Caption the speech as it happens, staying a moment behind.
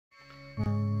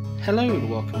Hello and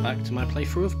welcome back to my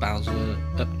playthrough of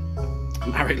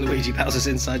Mario Luigi Bowser's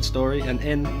Inside Story, and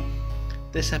in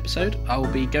this episode I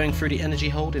will be going through the energy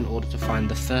hold in order to find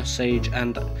the first sage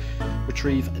and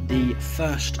retrieve the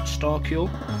first star cure.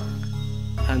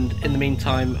 And in the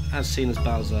meantime, as seen as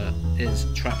Bowser is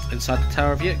trapped inside the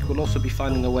Tower of Yik, we'll also be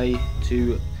finding a way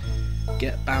to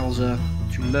get Bowser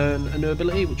to learn a new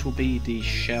ability, which will be the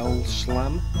Shell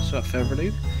Slam. So without further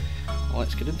ado,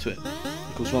 let's get into it.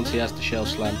 Because once he has the Shell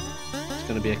Slam, there's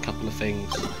going to be a couple of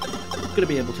things I'm going to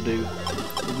be able to do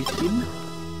with him.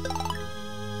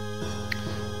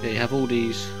 Yeah, you have all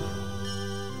these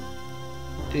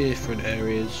different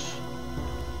areas,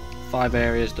 5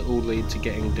 areas that all lead to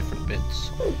getting different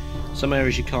bits. Some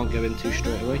areas you can't go into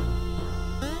straight away.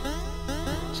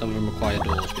 Some of them require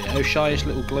doors. But yeah, oh shyest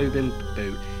little globin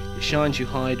boo, it shines you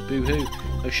hide, boo-hoo.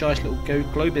 Oh shyest little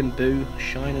globin boo,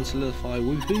 shine and solidify,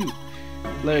 woohoo.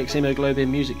 Lyrics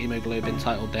hemoglobin, music hemoglobin,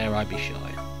 title Dare I Be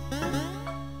Shy. There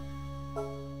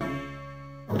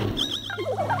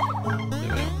we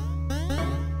are.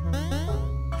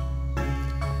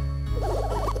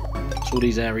 So all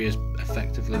these areas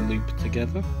effectively loop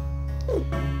together.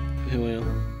 Here we are.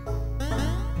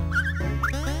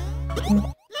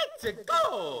 Let's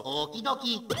go! Okie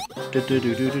dokie.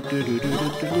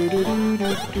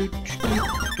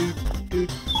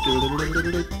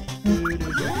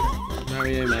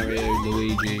 Mario,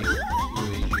 Luigi.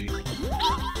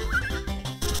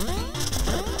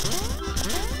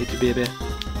 Need to be a bit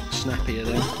snappier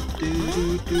there.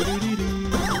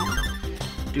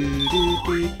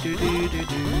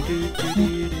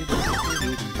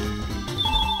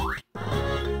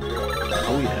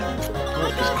 Oh yeah.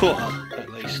 Well, it's caught up at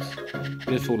least.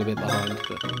 We did fall a bit behind,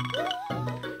 but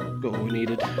got what we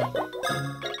needed.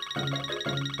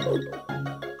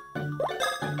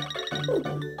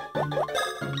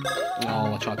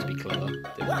 Oh, I tried to be clever.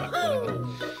 Didn't work clever.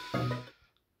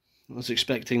 I was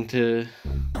expecting to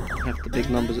have the big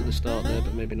numbers at the start there,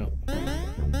 but maybe not.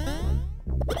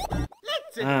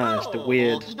 Ah, it's the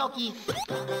weird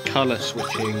colour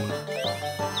switching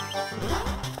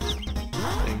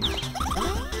things.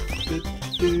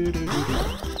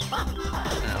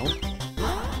 Ow.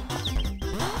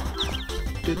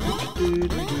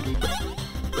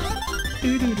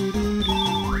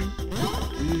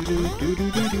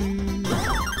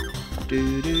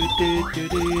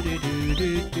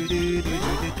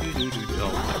 Oh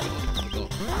my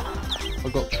god, I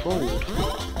got trolled.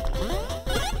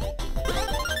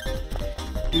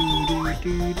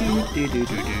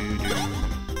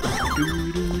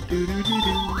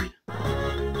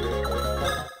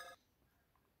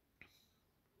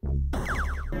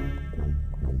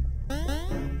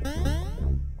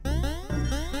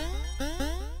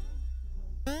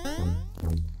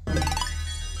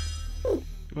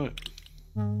 Right.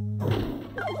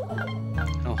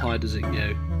 How high does it go?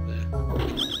 There.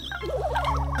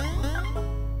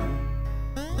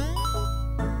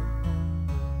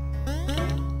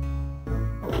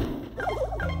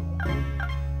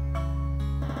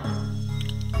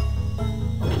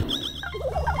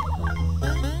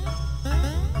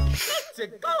 Let's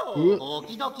go!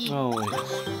 Okie dokie. Oh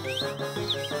yes.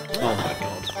 Oh my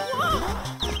god.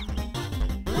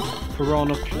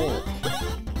 Piranha Claw.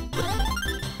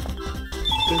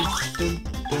 Dun, dun, dun.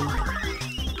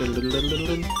 Dun, dun, dun, dun,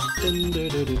 dun, dun, dun,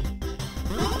 dun, dun.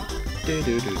 Do,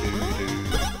 do, do, do, do.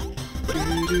 Do,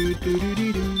 do, do, do, do,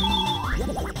 do.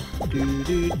 Do,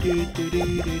 do, do, do,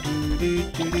 do, do,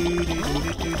 do, do, do.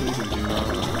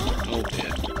 Oh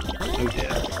dear. Oh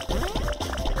dear.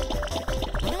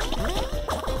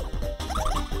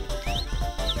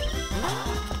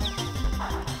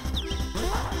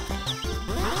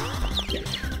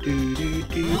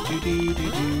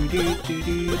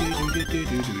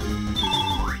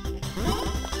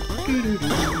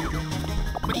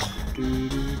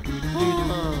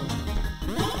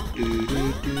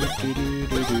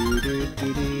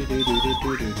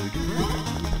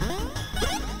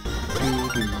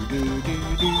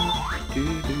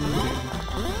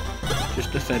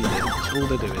 Just defend it, that's all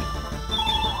they're doing.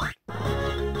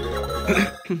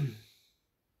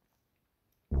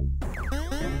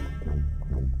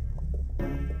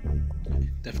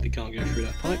 Definitely can't go through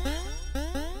that pipe.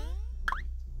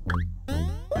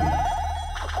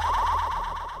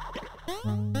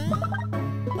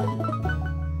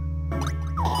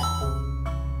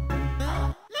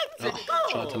 Oh,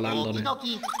 tried to land on it.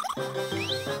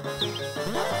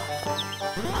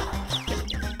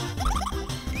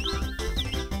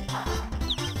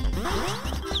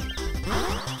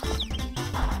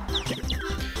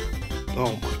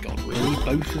 Oh my god, really?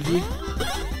 Both of you?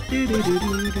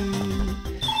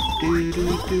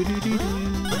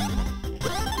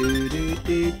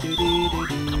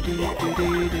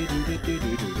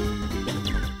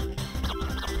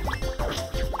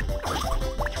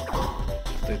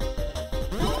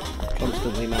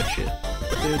 Constantly mash it.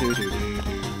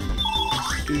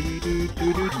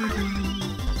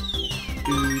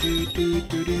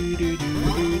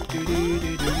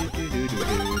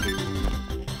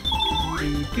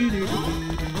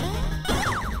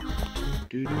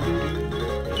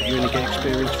 You only get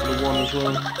experience for the one as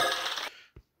well.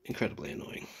 Incredibly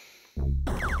annoying.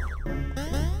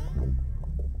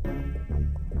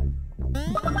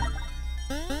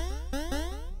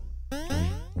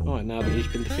 Alright, now that he's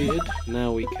been defeated,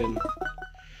 now we can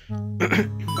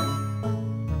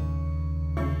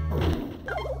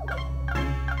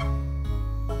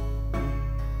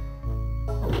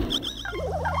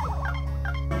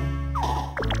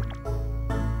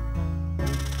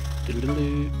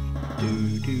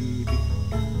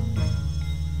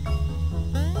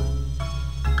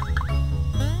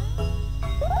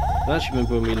I actually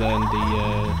remember when we learned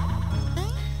the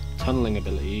tunnelling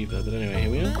ability either, but anyway,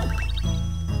 here we are.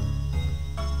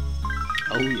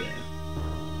 Oh yeah.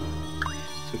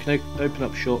 So we can open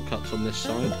up shortcuts on this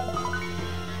side.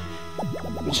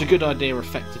 Which is a good idea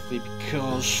effectively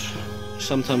because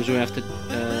sometimes we have to,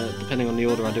 depending on the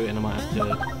order I do it in, I might have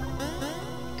to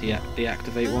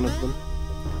deactivate one of them.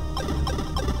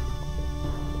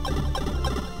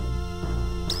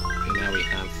 Okay, now we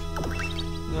have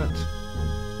that.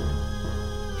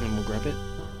 And we'll grab it.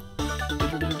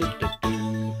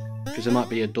 Because there might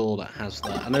be a door that has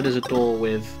that. I know there's a door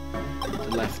with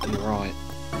the left and right.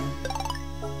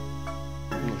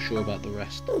 I'm not sure about the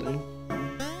rest though.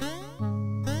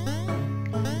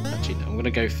 Actually no, I'm going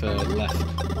to go for left.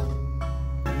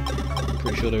 I'm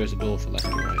pretty sure there is a door for left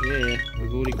and right. Yeah,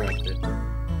 we've already grabbed it.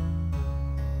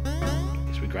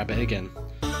 Guess we grab it again.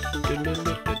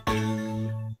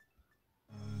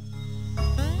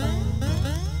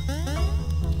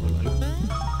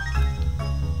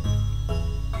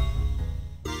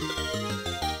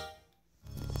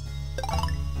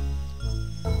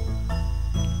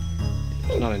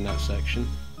 Not in that section.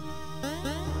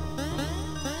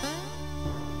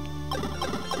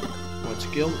 What's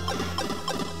guilt?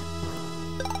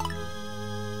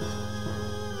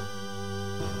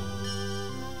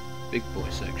 Big boy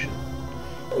section.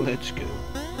 Let's go.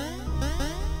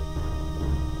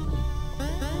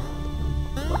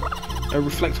 A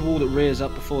reflector wall that rears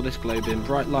up before this glow bin.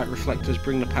 Bright light reflectors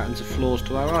bring the patterns of flaws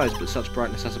to our eyes, but such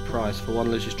brightness has a price, for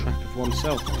one loses track of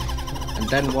oneself. And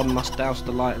then one must douse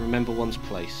the light and remember one's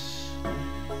place.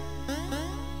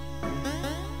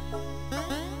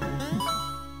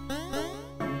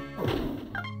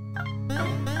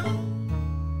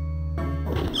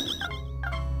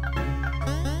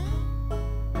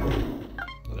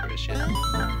 Oh, there is, yeah.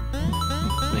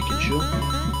 Making sure.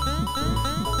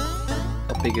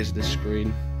 How big is this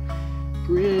screen?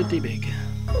 Pretty big.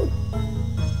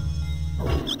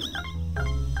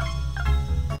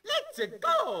 Let's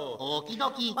go! Okie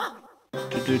dokie.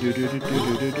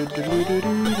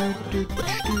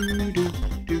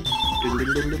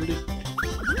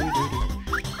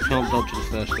 Can't dodge the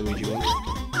first Luigi one.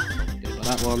 Yeah, but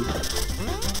that one.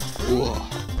 Whoa.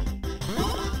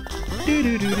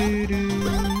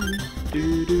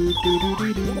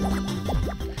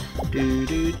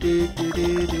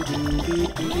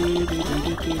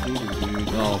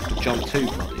 Oh, I have to jump too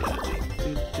bloody early.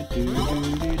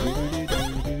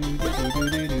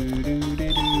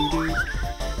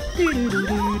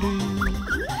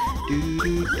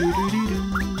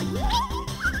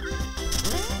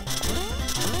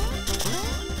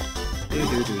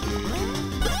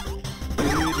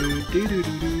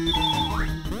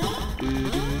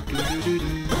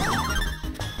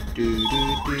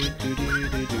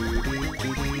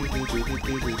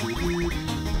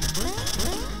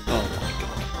 Oh my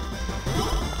god.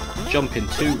 Jumping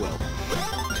too well.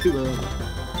 Too early.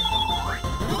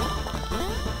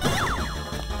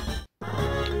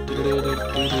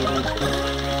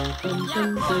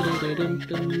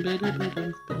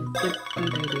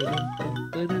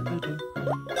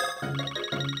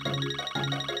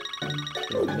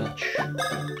 Very much.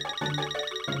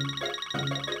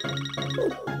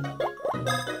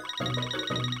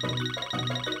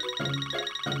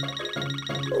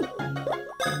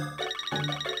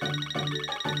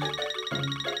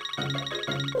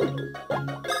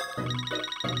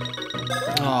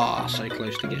 Ah, so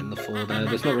close to getting the 4 there.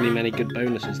 There's not really many good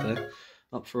bonuses there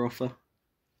up for offer.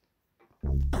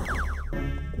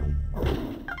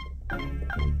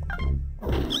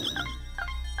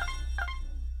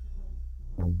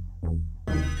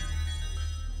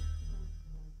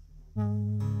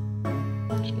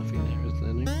 There's nothing there, is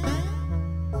there? No?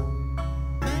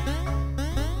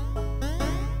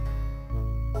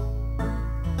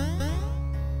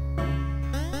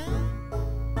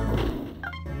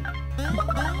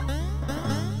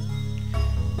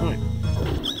 Right.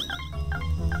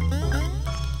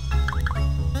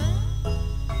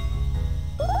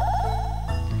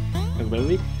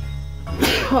 Everybody?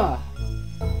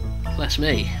 Bless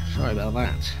me. Sorry about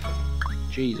that.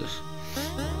 Jesus.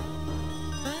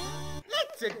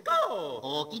 Let's go!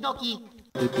 Okie dokie.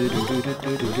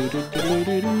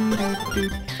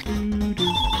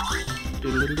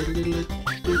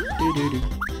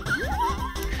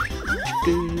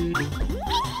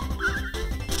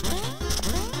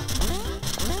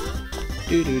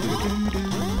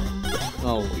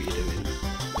 Oh, what are you doing?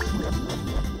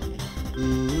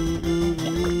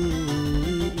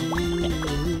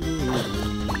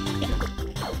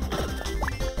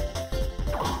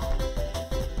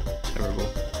 Terrible.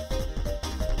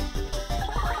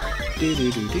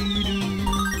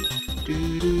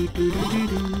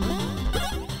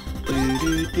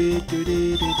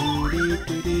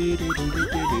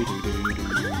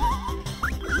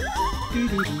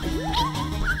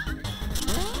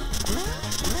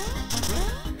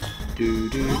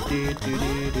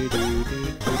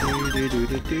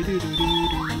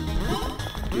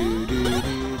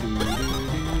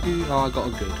 Oh, I got a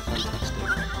good. Fantastic.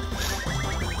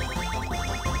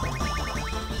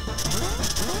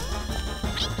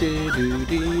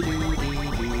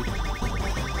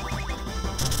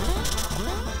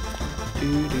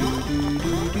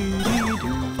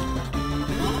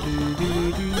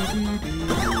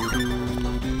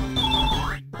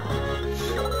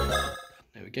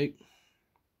 There we go. Okay.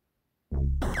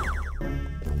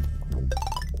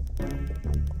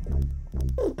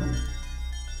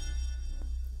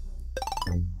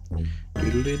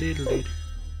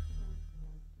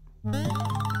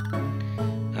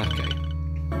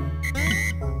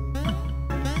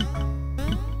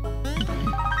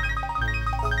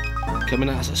 Coming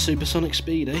out at supersonic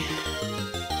speed, eh?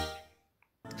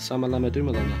 Samalama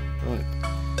Doomalama. Right.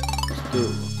 Let's do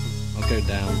it. I'll go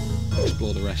down,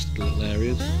 explore the rest of the little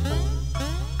areas.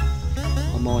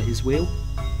 I might as well.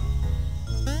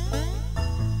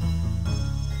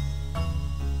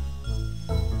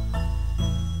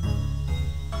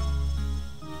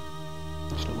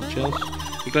 There's not much else.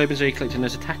 The globe is very collecting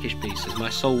those attackish pieces. My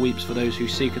soul weeps for those who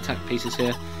seek attack pieces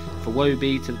here. For woe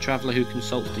be to the traveller who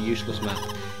consults the useless map.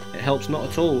 It helps not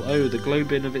at all. Oh, the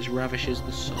globin of its ravishes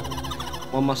the soul.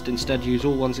 One must instead use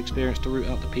all one's experience to root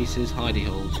out the pieces' hidey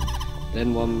holes.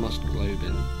 Then one must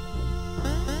globin.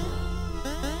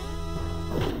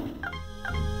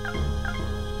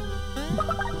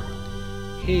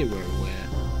 Here we're aware.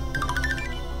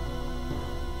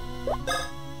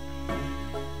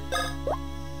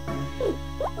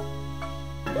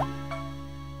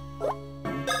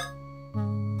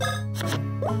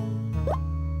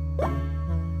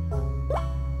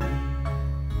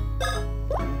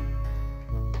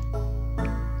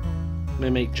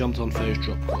 Mimic jumped on those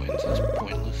drop coins. That's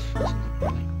pointless, isn't it,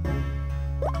 really?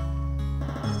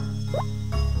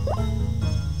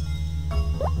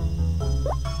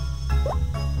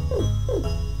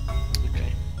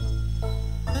 Okay.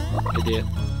 Idiot.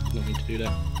 Not mean to do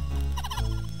that.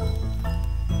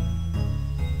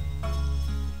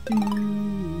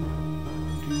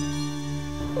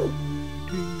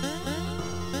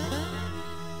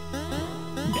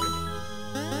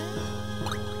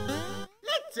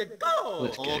 Let's go!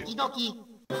 Let's go. Okie dokie.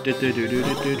 I'll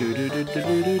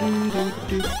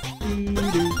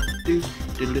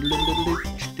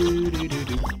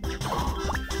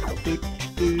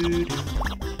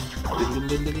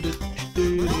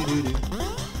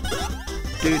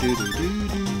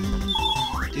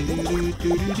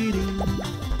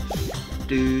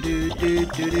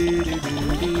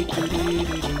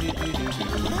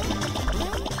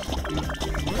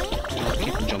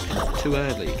keep them jumping too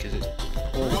early because it's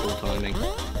awful timing.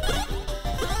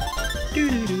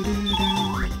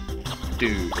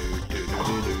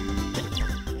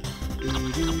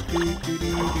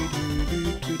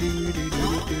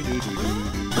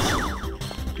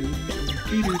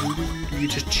 You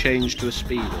just change to a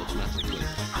speed automatically.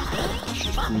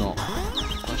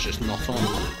 That's just not on, is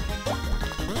it?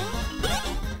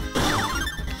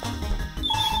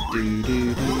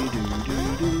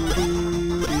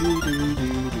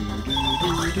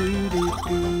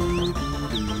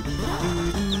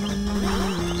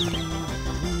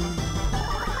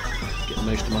 Get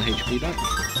most of my HP back.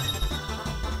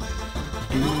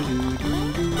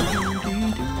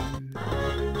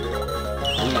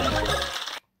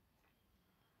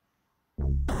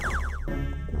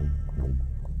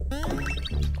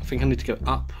 I think I need to go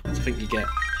up. I think you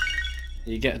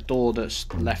get a door that's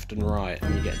left and right,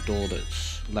 and you get a door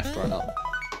that's left, right, up.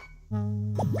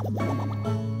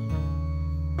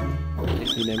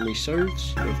 If my memory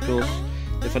serves, but of course,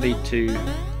 if I need to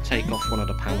take off one of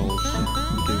the panels,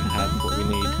 we do have what we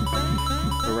need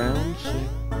around, so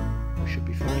we should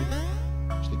be fine.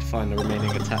 Just need to find the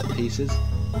remaining attack pieces,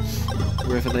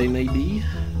 wherever they may be.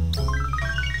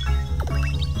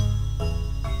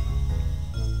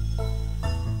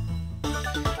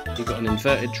 You've got an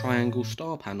inverted triangle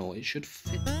star panel. It should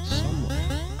fit somewhere.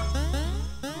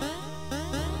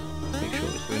 Make sure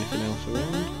there's anything else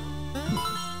around.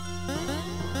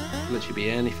 Literally be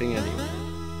anything anywhere.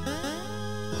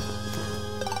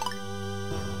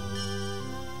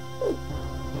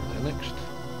 What there next?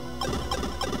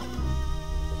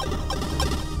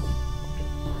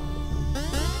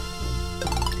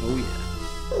 Oh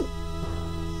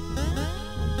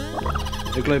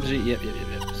yeah. The globes. Yep.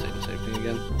 Same thing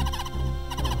again.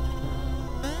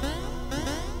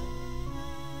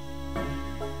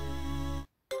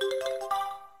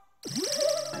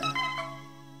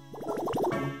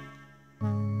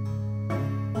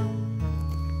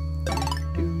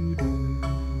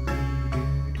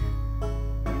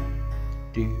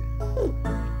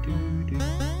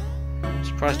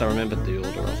 Surprised I remembered the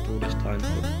order after all this time.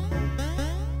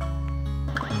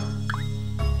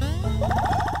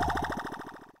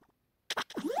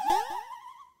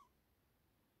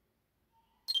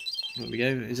 There we go.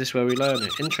 Is this where we learn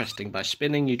it? Interesting. By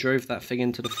spinning, you drove that thing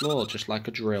into the floor, just like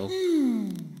a drill.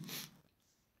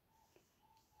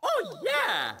 Oh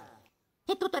yeah!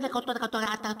 E tutte le cotture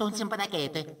catturate non sempre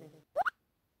rete.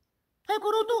 E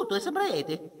con tutto sempre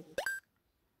rete.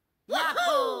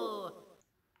 Yahoo!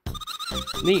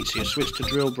 Neat, so you switch to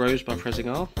drill bros by pressing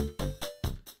R.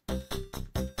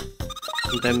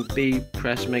 And then B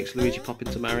press makes Luigi pop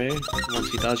into Mario.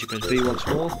 Once he does, you press B once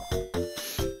more.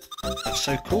 That's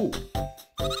so cool.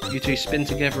 You two spin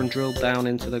together and drill down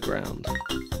into the ground.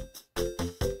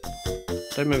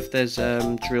 Don't know if there's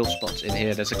drill spots in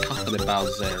here. There's a couple in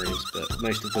Bowser's areas, but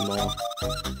most of them are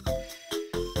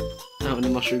out in the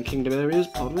Mushroom Kingdom areas,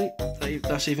 pardon me.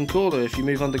 That's even cooler. If you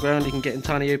move underground, you can get in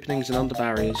tiny openings and under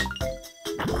barriers.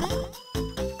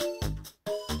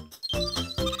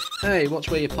 Hey, watch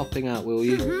where you're popping out, will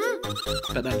you?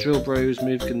 Bet that drill bros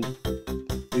move can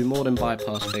do more than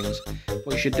bypass things.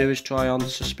 What you should do is try on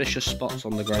suspicious spots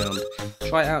on the ground.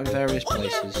 Try it out in various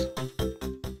places.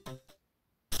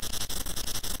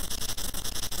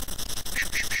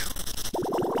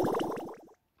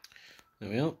 There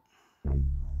we are.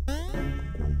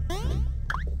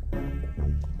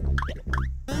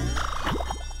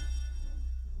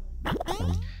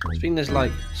 I think there's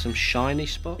like some shiny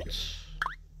spots.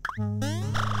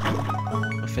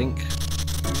 I think.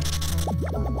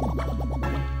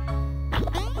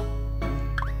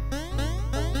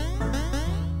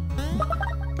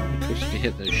 Because if you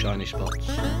hit those shiny spots,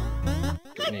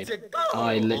 you need.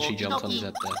 I literally jumped on his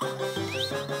head there.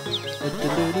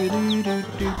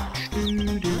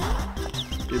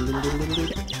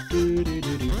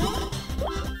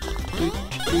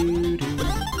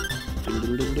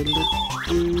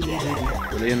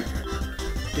 Brilliant.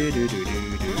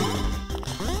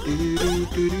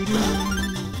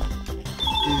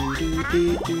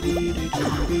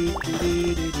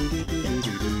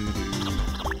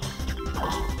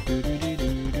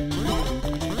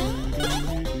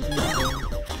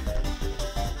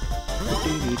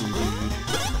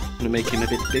 I'm gonna make him a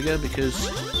bit bigger because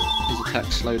his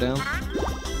attacks slow down.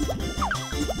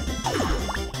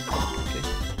 Okay,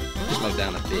 slow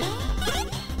down a bit.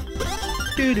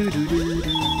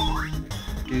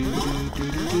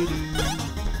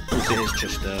 This is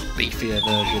just a beefier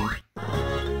version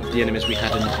of the enemies we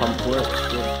had in the pump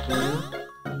works.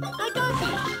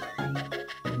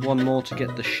 One more to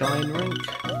get the shine rank.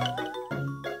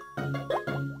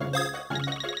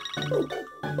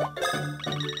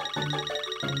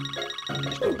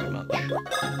 It's not really much.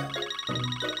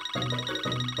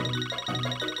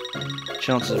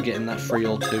 Chances of getting that 3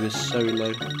 or 2 is so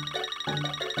low.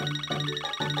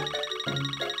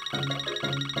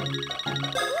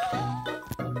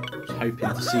 Hoping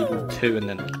to see 2 and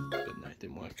then, but no, it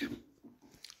didn't work.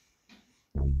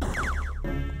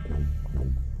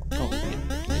 Oh,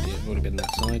 idiot, would have been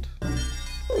that side.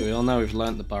 Here we are now, we've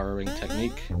learnt the burrowing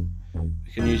technique.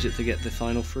 We can use it to get the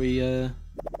final 3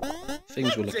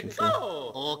 things we're looking for.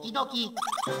 Okie dokie.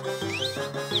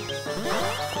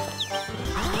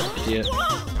 Yeah.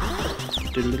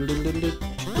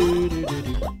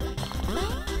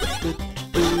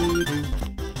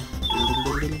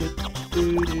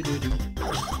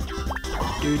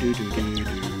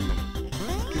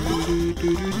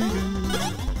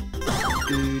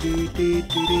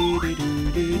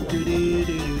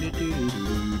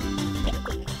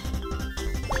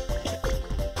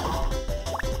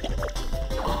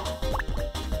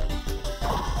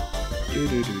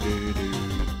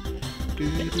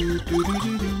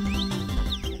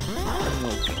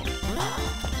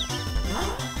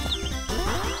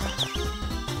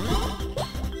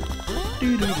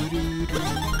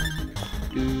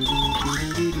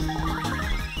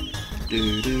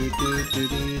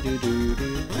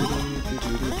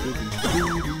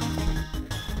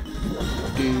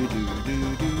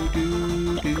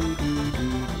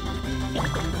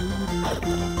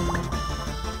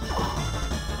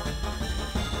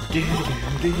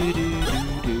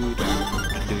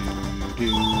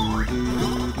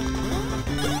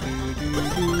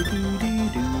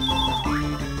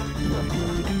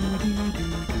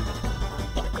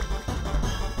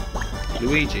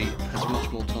 Luigi has much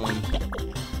more time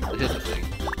to hit the thing.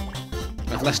 I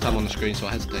have less time on the screen, so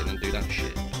I hesitate and do that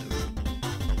shit.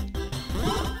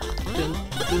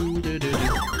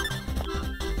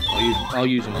 I'll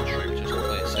use a mushroom just to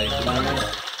play it safe at the moment,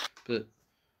 but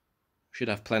should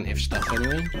have plenty of stuff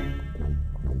anyway.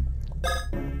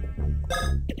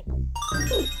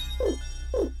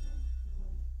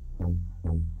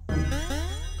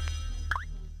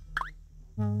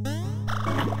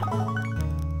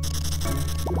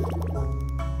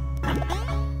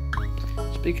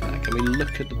 Speaking of that, can we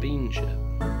look at the bean chip?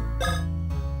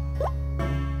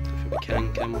 If we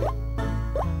can we?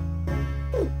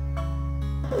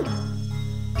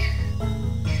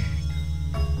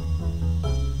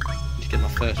 Need to get my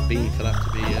first bean for that to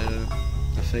be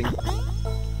a thing.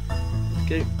 Let's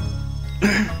go.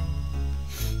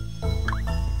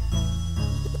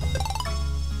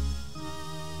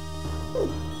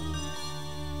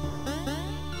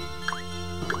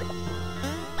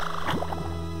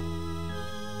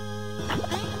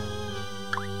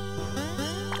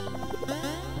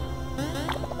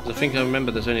 I think I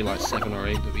remember there's only like 7 or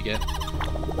 8 that we get.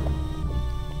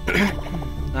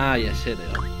 Ah yes, here they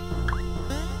are.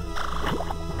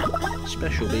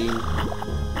 Special beam,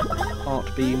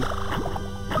 heart beam,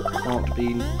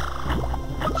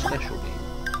 special beam.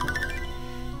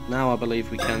 Now I believe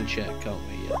we can check, can't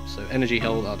we? Yep. So energy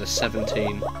hold, there's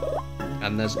 17,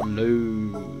 and there's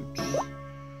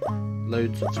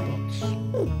loads of spots.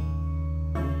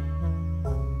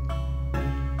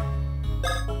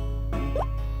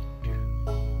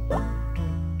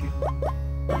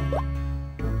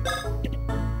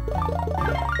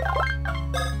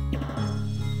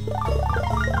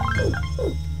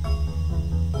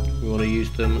 We want to use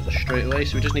them straight away,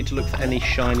 so we just need to look for any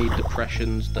shiny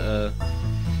depressions that are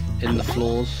in the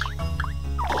floors,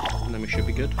 and then we should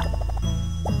be good.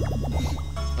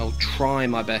 I'll try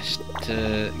my best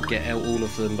to get out all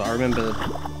of them, but I remember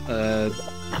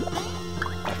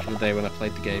back in the day when I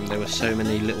played the game, there were so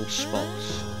many little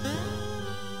spots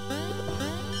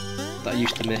that I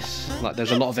used to miss. Like,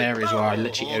 there's a lot of areas where I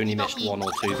literally only missed 1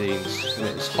 or 2 beans, and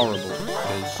it was horrible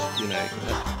because, you know,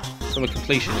 from a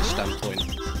completionist standpoint,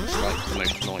 it's like the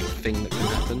most annoying thing that can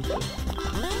happen.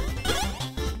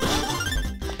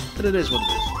 But it is what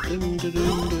it is.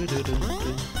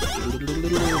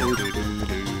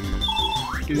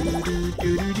 Just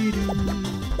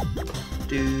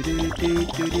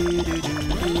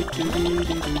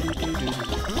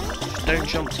don't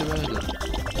jump too early.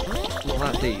 Not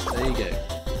that deep, there you go.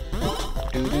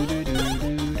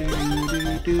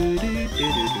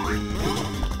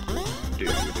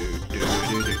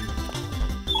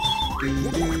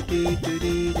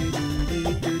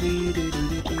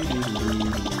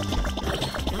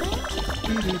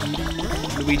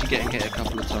 Luigi getting hit a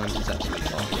couple of times is absolutely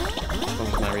fine, as long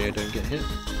as Mario don't get hit.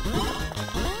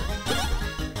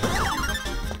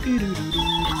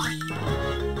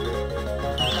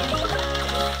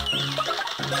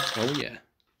 Oh yeah.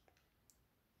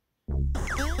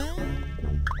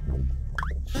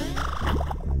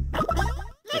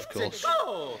 Of course.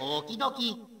 Okie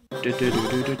dokie.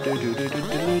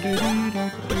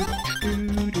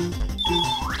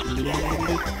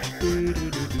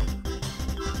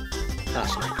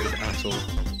 That's not good at all.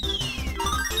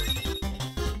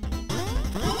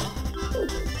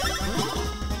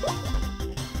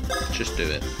 Just do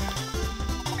it.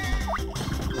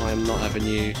 I am not having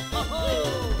you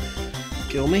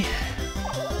kill me.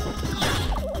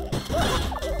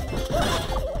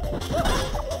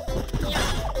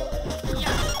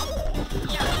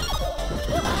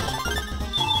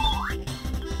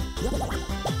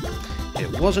 It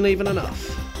wasn't even enough.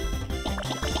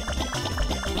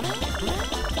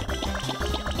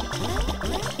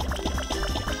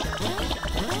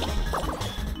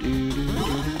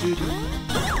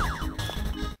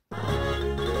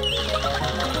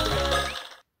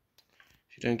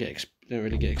 don't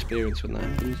really get experience when that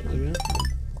happens. But there we are.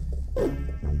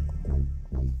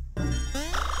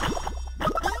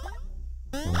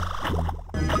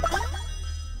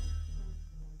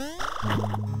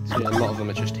 So yeah, a lot of them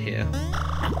are just here.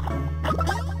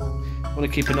 I want to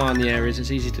keep an eye on the areas.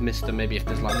 It's easy to miss them. Maybe if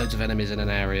there's like loads of enemies in an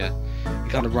area, you're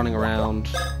kind of running around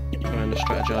trying to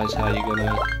strategize how you're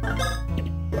gonna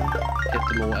hit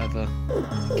them or whatever.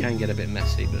 It can get a bit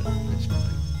messy, but it's fine.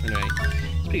 Anyway,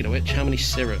 speaking of which, how many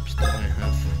syrups do I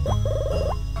have?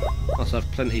 Also, I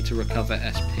have plenty to recover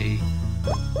SP.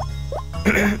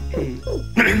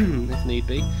 If need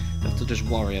be. I have to just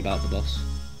worry about the boss.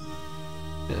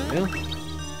 There we are.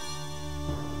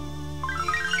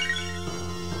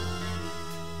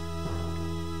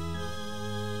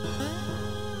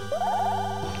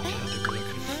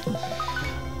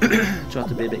 Try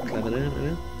to be a bit clever there, don't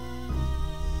we?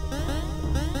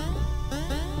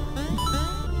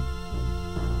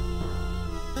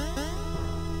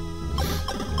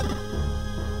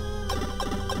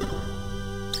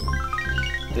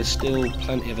 There's still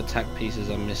plenty of attack pieces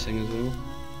I'm missing as well.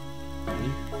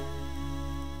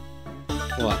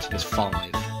 Well, actually, there's 5.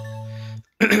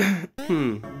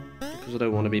 Because I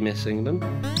don't want to be missing them.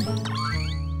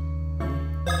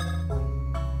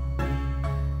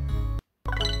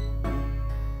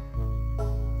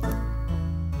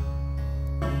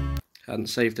 Hadn't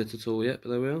saved it at all yet, but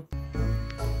there we are.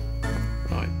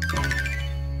 Right.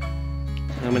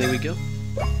 How many we got?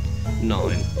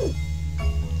 9.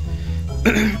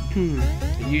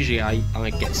 Usually I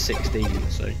get 16,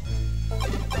 so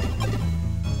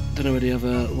don't know where the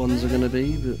other ones are going to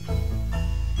be, but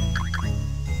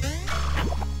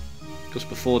just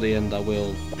before the end I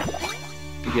will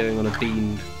be going on a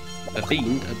bean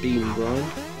grind.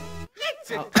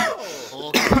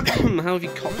 How have you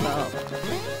cocked that up?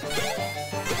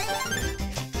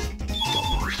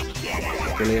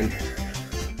 Brilliant.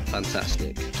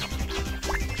 Fantastic.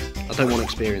 I don't want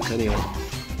experience anyway.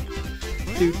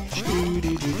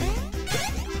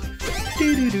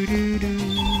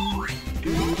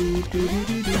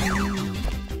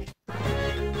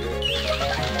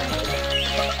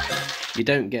 You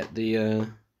don't get the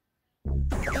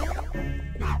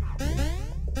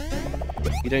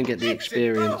you don't get the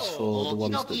experience for the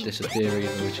ones that disappear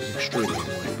either, which is extremely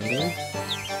annoying.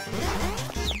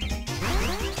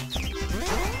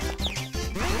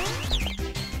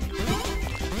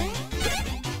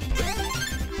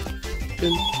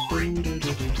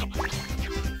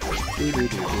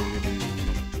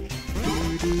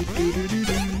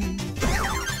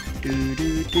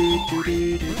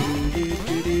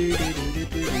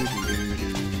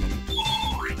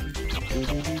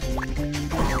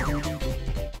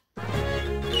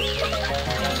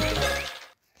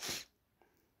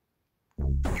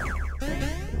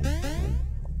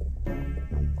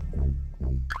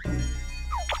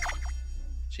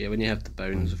 So yeah, when you have the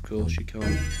bones, of course, you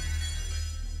can't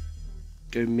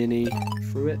go mini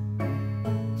through it.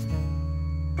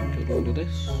 Go under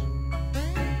this.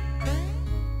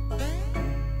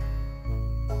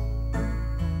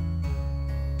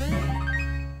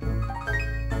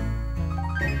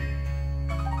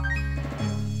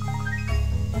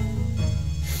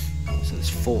 So there's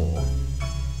 4.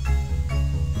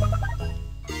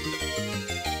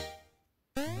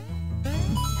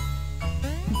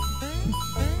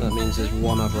 That means there's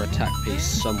one other attack piece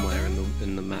somewhere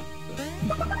in the map,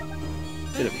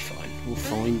 but it'll be fine. We'll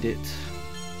find it.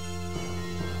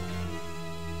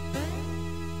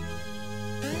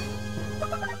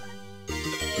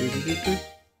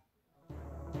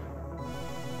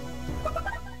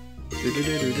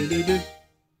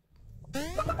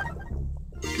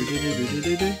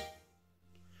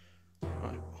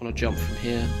 Right, I want to jump from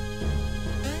here.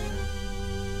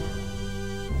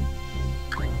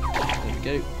 There we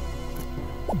go.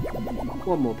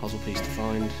 1 more puzzle piece to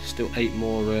find. Still 8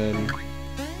 more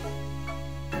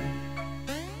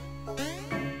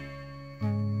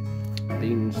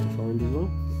beans to find as well.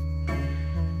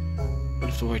 Don't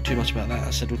have to worry too much about that.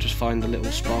 I said we'll just find the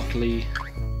little sparkly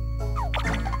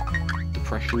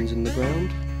depressions in the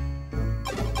ground.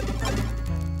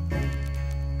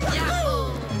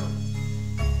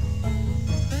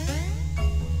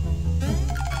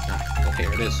 Oh,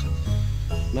 here it is.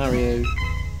 Mario,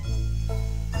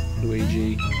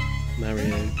 Luigi,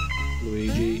 Mario,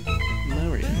 Luigi,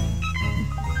 Mario.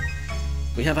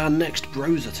 We have our next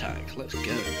bros attack. Let's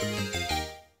go.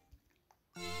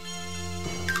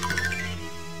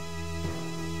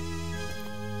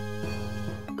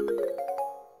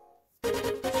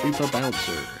 Super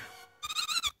Bouncer.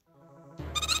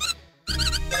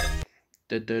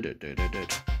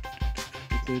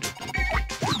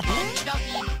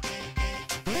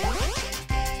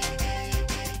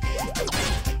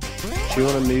 Do you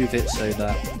want to move it so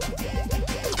that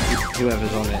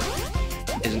whoever's on it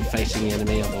isn't facing the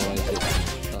enemy, otherwise it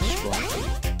does strike.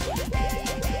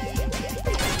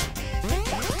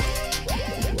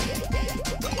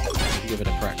 Give it a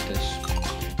practice.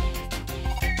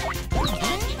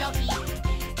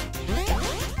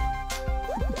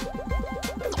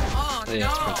 Oh yeah,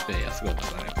 it's supposed to be. I forgot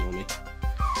about that. Ignore me.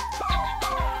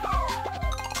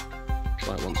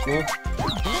 Try it once more.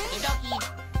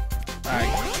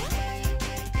 Alright.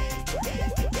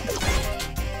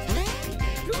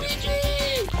 Luigi!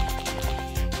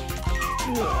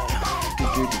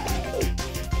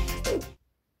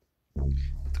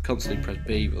 Constantly press B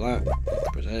for that.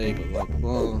 Press A, blah blah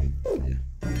blah. Yeah.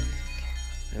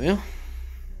 There we are.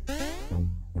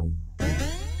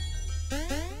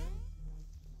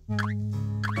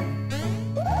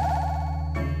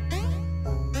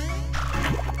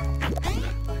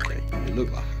 Okay, it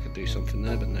looked like I could do something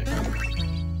there, but no.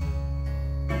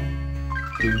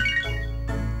 Do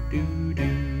do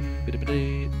do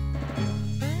biddy.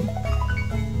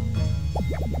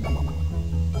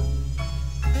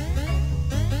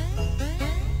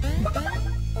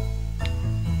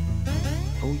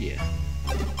 Oh yeah.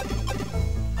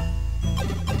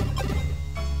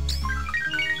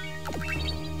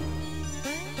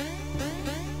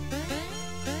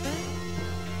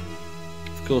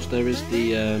 Of course, there is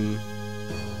the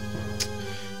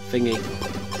thingy.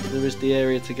 There is the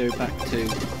area to go back to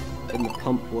when the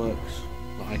pump works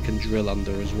that I can drill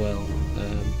under as well.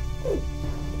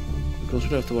 Of course, we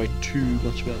don't have to worry too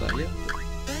much about that yet.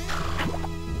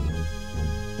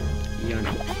 Yeah.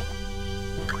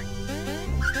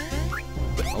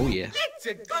 Oh yeah. Let's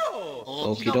go!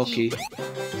 Okie dokie.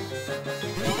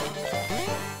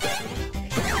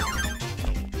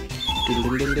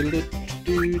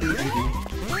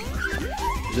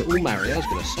 Is it all Mario? I was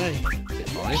gonna say. Bit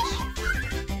biased.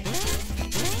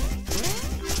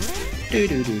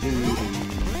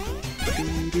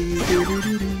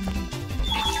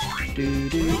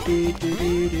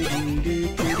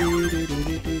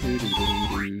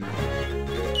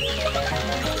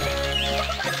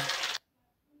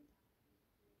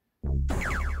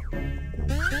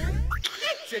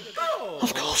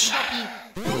 Of course.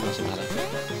 It doesn't matter.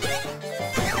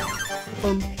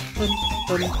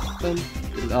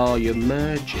 Oh, you're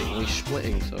merging. You're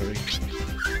splitting, sorry.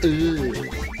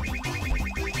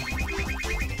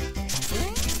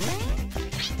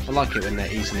 I like it when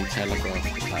they're easily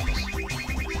telegraphed attacks.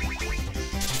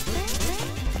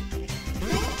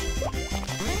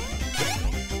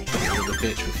 The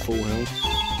bitch with full health.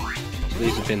 So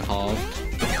these have been halved.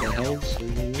 Their healths.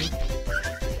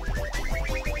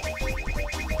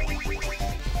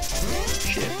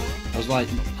 Shit. I was like,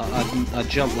 I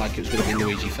jumped like it was going to be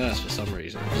Luigi first for some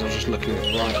reason, because I was just looking at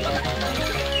the right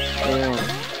one.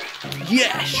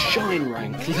 Yes! Shine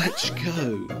rank! Let's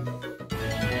go!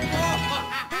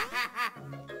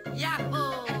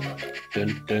 Yahoo! Dun,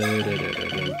 dun, dun, dun, dun,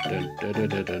 dun, dun,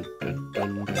 dun, dun,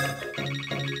 dun, dun.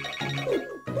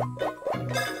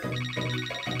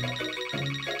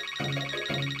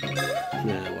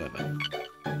 Nah, whatever.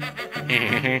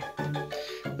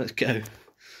 Let's go.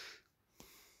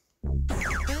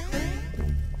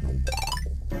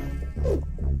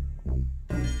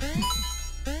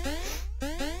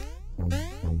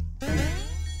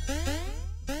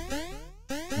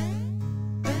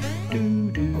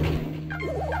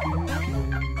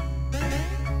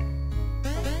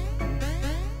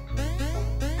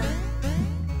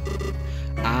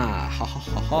 Ah, ha ha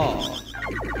ha ha.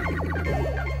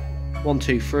 1,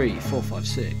 2, 3, 4, 5,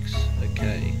 6.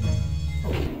 Okay.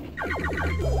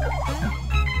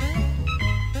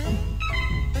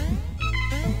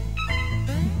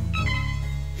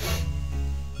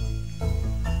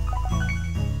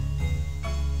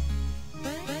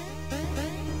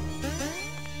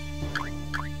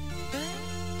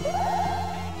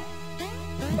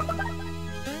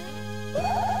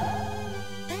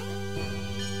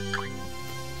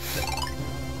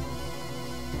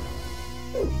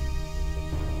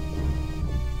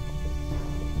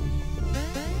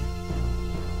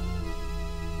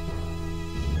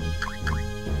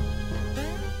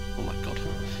 Oh my god,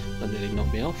 that nearly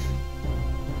knocked me off.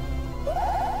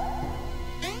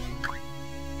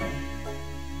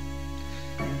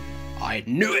 I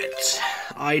knew it!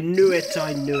 I knew it,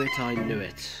 I knew it, I knew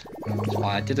it. That's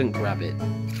why I didn't grab it.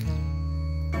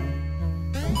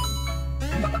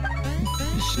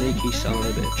 You sneaky son of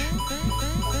a bitch.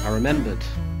 I remembered.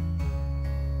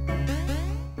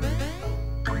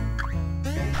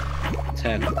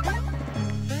 10,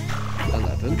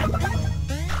 11,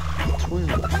 12.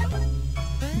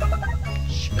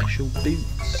 Special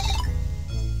boots.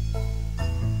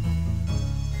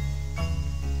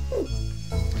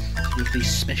 have these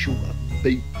special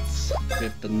boots. We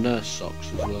have the nurse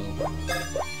socks as well.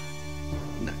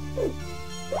 No.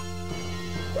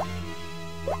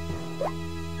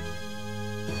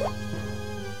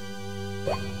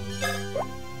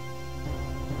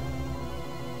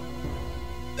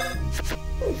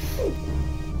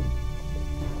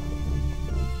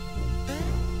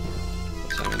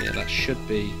 So yeah, that should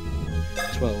be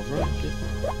 12, right?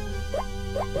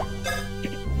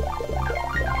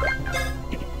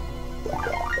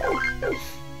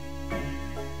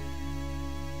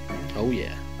 Oh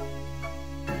yeah.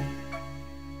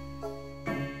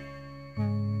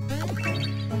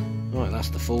 Right, that's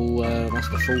the full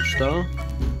star.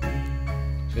 So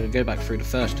I'm gonna go back through the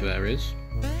first two areas.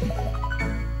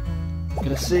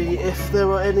 Gonna see if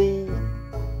there are any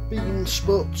beam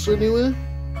spots anywhere.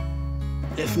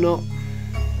 If not,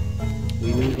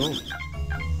 we move on.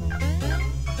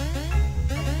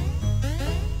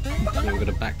 So we're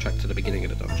gonna backtrack to the beginning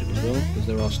of the dungeon as well, because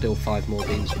there are still 5 more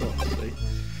beam spots.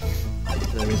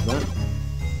 So there is that.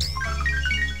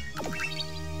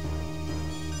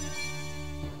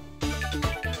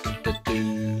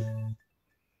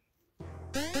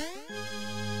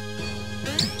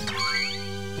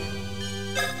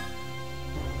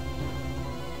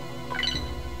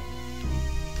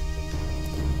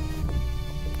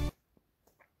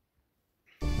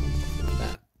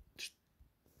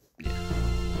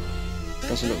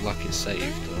 Doesn't look like it's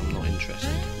saved, but I'm not interested.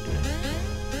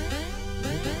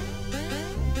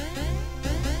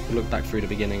 We'll look back through the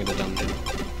beginning of the dungeon.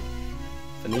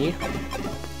 For me,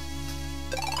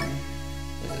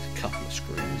 there's a couple of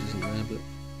screens, isn't there? But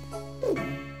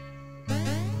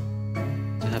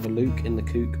to have a look in the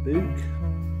kook book.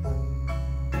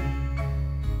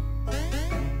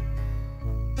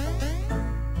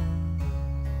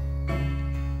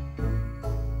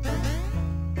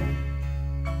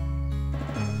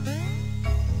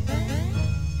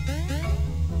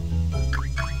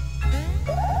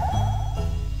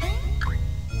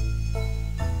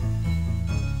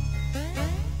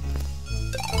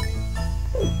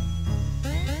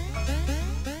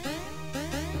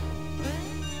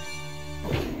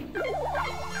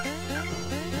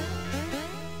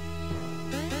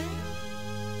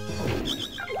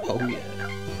 Oh yeah.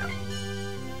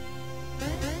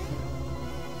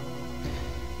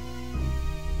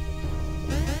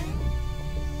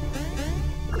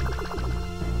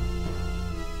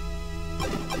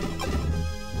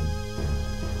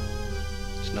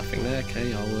 There's nothing there,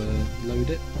 okay, I'll load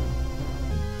it.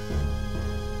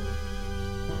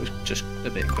 It was just a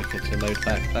bit quicker to load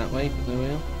back that way, but there we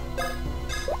are.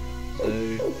 So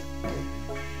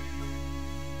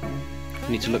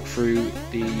need to look through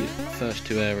the first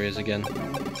 2 areas again.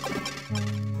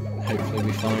 Hopefully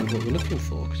we find what we're looking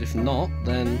for, because if not,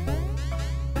 then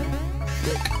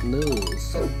fuck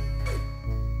knows.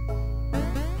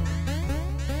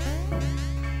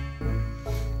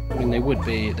 I mean, they would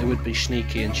be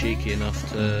sneaky and cheeky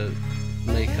enough to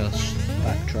make us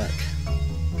backtrack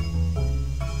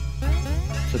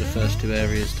to the first 2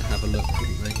 areas to have a look,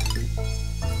 wouldn't they?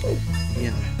 So,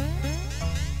 yeah.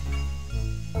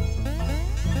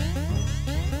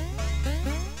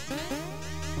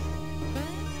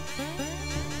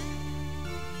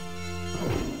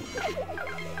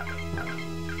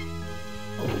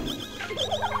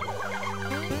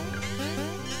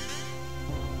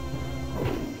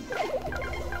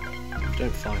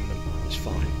 Don't find them. It's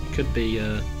fine. Could be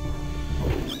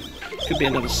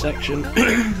another section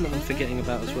that I'm forgetting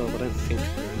about as well, but I don't think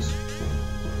there is.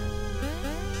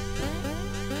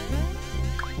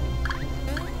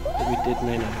 But we did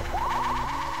know.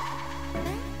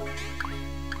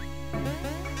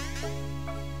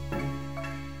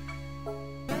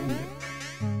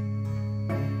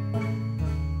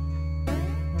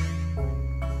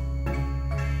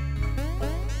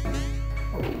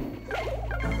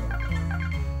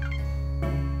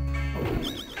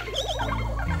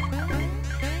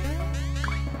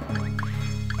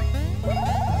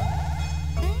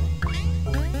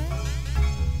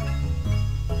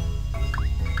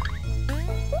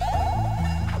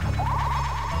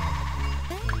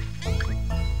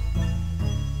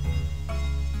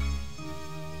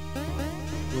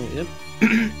 Yep.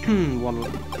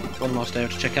 one last area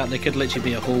to check out. There could literally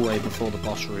be a hallway before the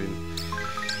boss room.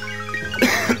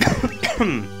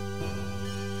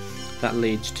 That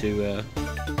leads to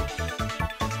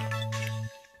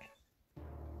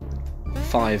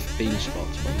 5 beam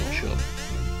spots, but I'm not sure.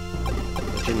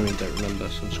 I genuinely don't remember,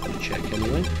 so I'm just going to check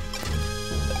anyway.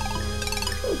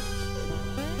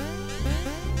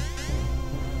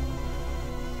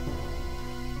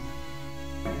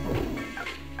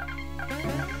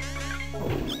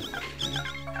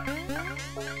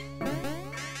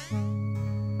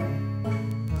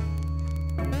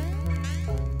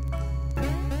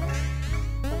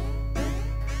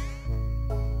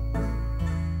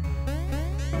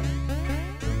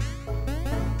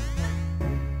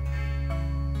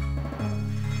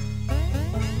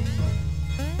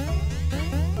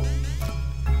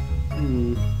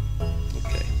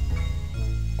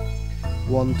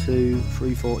 1, 2,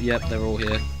 3, 4. Yep, they're all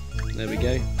here. There we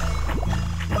go.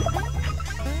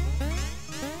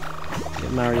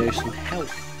 Get Mario some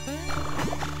health.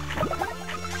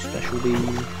 Special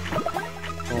beam.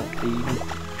 Heart beam.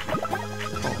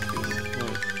 Heart beam.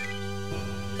 Right.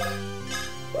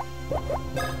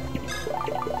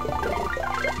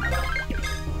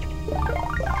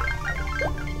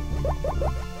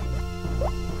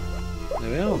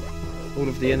 There we are. All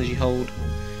of the energy hold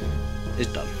is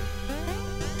done.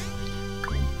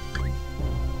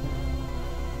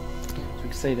 So we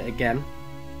can save it again.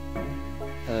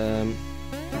 And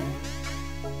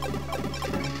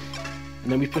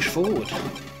then we push forward.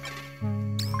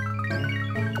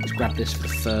 Let's grab this for the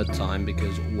 3rd time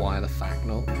because why the fact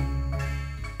not?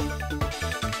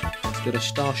 Got a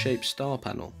star-shaped star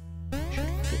panel. Should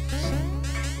put this in.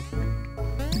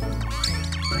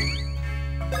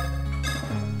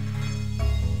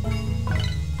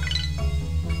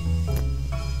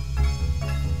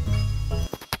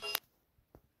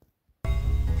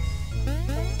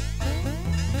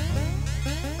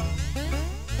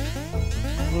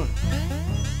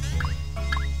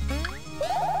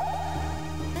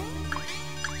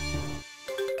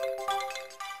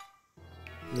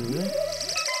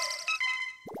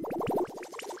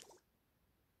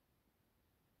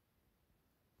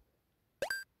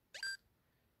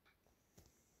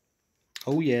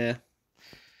 Oh yeah.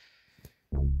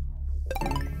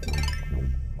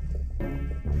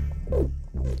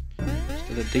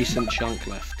 Still a decent chunk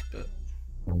left, but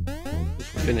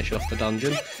this will finish off the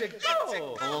dungeon.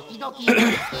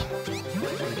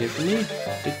 Give me.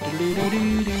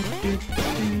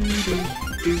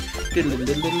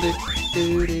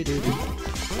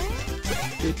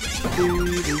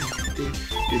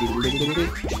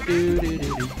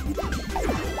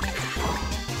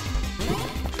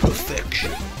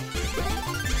 Perfection.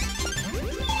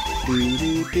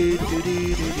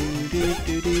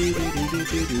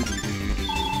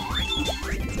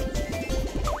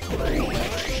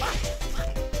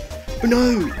 Oh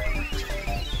no!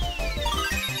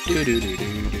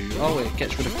 Oh, it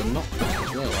gets rid of the knockback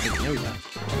as well. I didn't know that.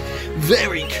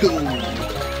 Very cool!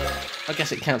 I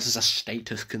guess it counts as a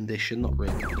status condition, not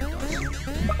really, but it does.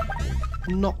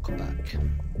 Knockback.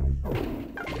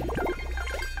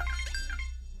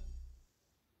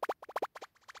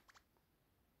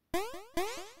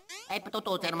 Hai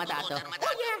potuto armatato.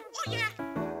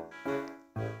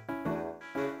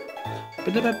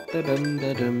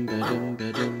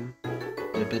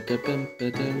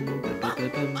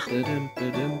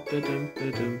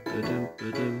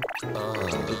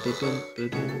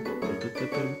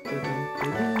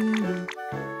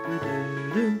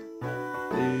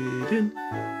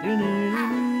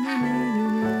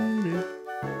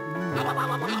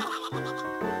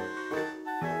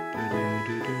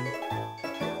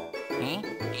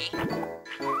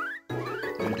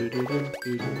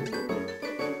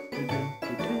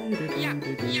 Oh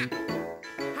yeah!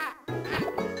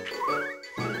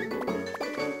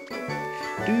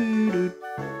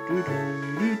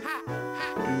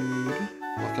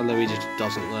 Like a Luigi just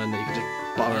doesn't learn that you can just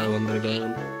burrow under the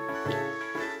ground.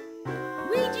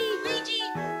 Luigi!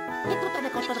 E tutte le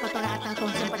cotolate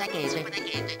sono sempre da chiese.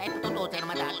 Hai potuto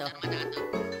armatato.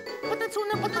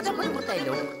 Potenzone portato per il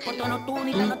portello. Portano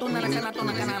tuni, la tuna, la sanata,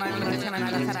 una canana, la sanana,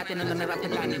 la sarata, non ne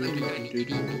rappellani.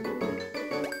 Luigi!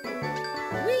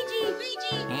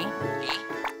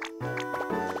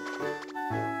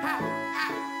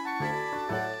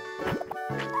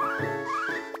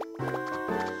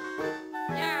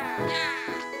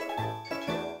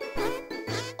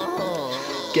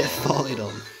 Get farted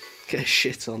on. Get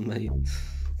shit on, mate.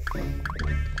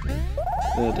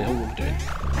 Oh dear, what am I doing?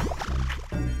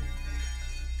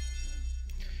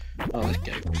 Oh, let's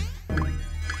go.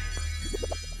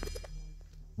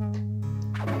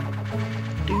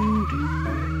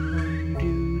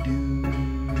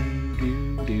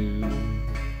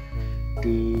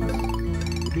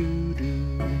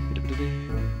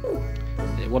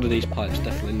 Yeah, one of these pipes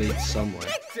definitely leads somewhere.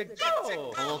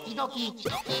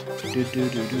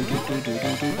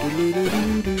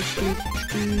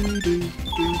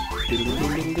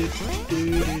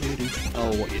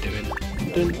 Oh, what you doing?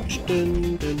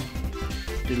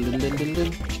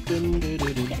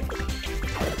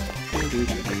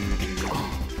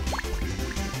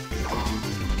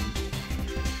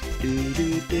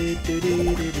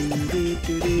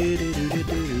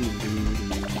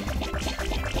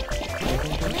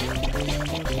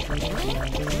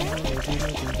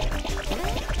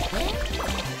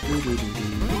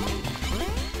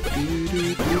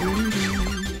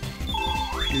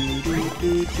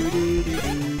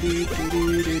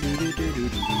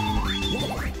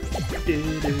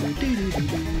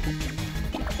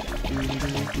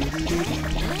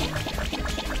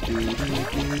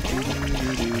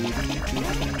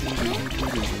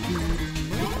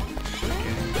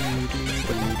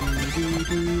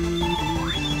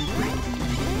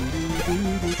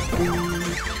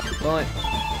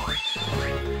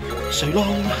 So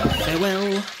long,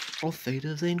 farewell, auf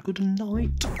Wiedersehen, good night.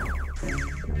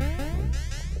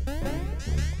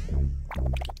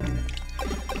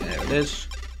 There it is.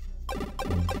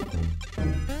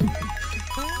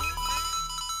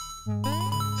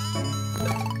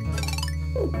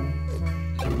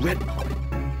 It's a red pipe.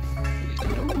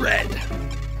 It's red.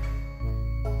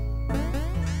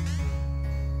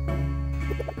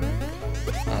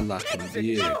 I like it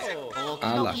big.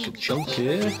 I like it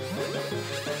chunky.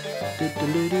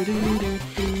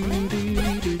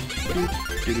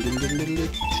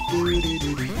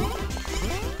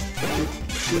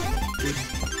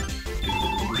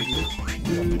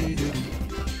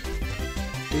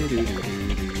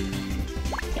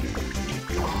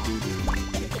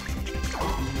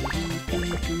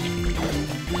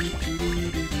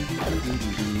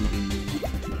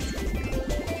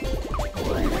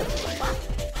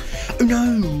 Oh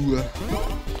no!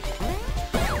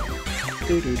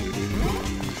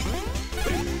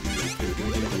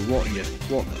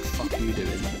 What the fuck are you doing?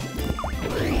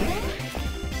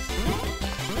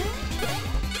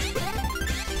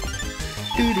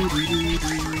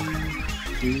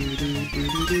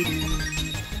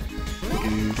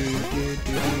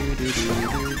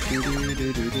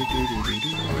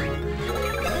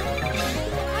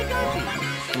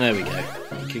 There we go.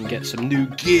 You can get some new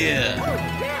gear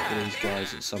for these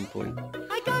guys at some point.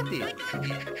 I got it.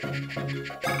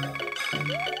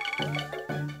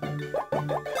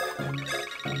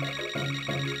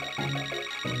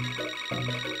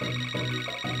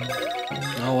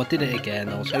 Oh, I did it again.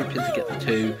 I was hoping to get the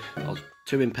 2. I was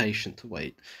too impatient to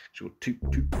wait. So 2,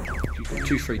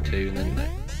 3, 2, and then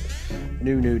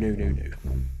no. No.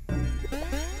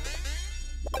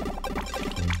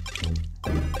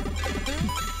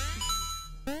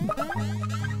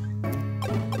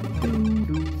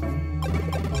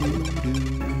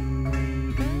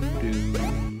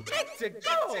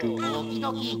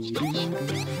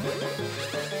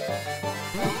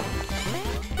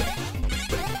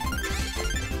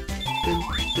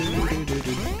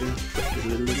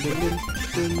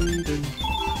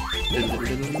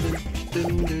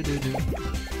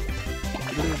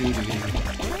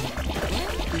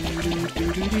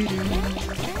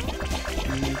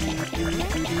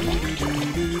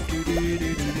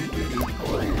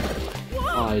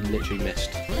 I literally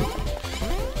missed.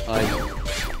 I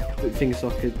put things so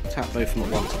I could tap both of them at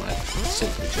once and I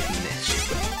simply just missed.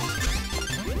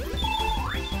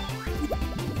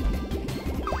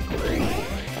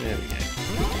 There we go.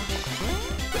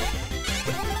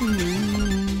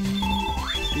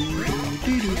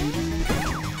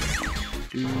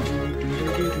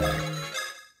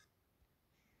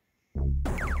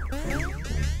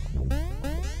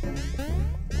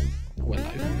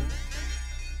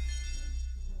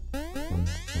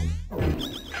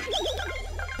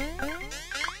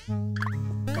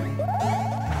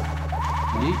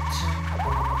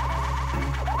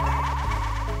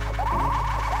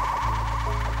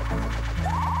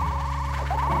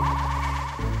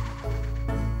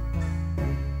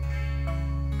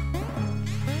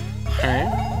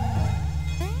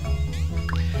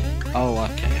 Oh,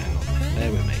 okay, hang on.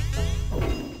 Bear with me.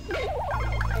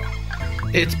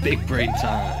 It's big brain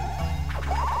time.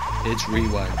 It's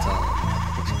rewind time.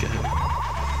 Let's go.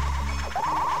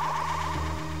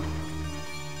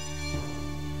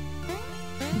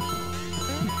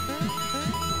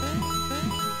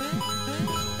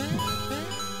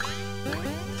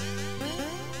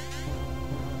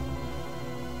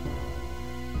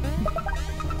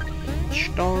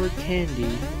 Star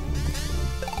candy.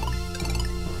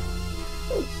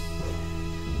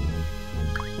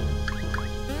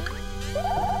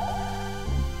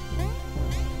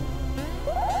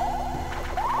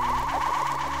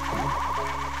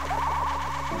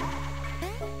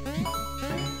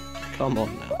 Come on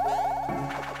now.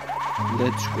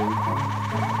 Let's go.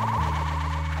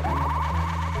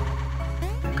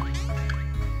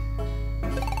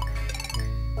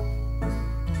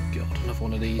 God, another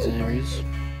one of these areas.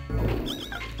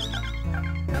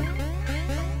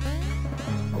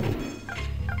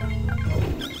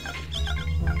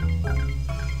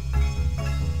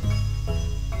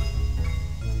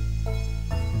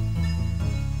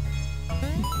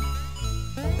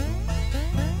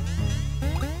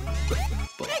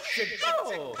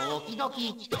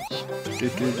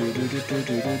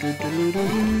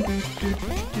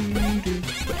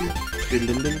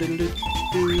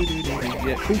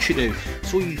 Yeah, of course you do.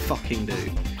 That's all you fucking do.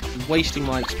 You're wasting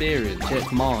my experience. Yeah,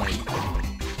 it's mine.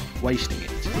 Wasting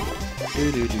it.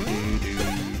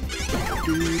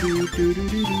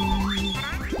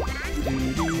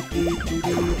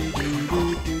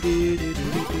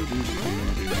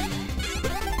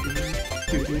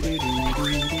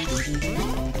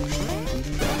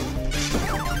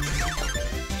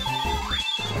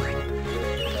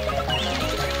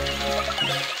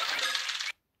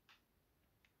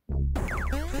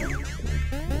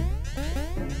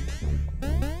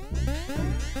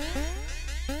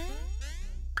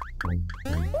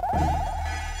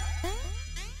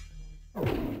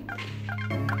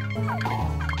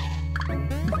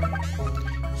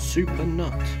 Super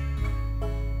nut.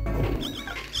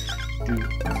 Do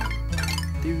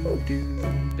do do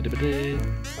bidda-bidda,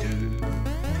 do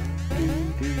do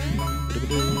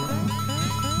bidda-bidda.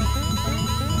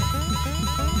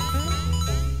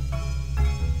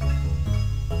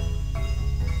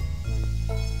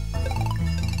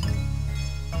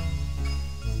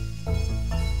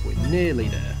 We're nearly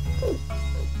there.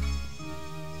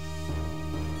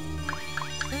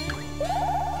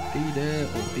 Be there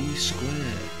or be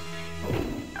square.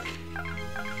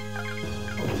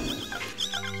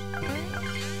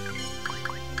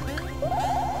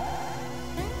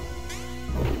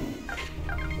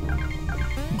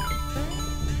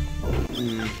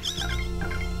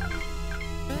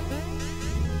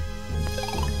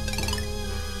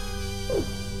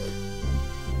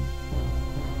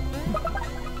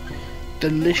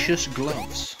 Delicious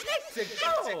gloves.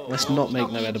 Let's not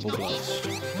make no edible gloves.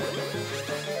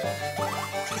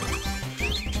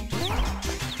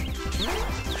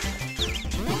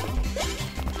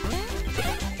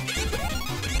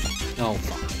 Oh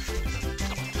fuck.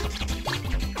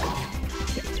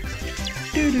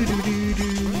 Do do do do do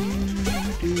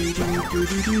do do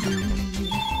do do do.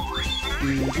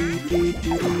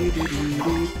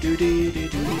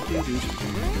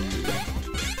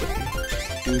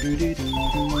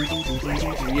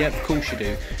 Yep, of course you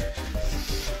do.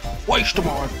 Waste of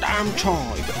my damn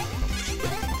time.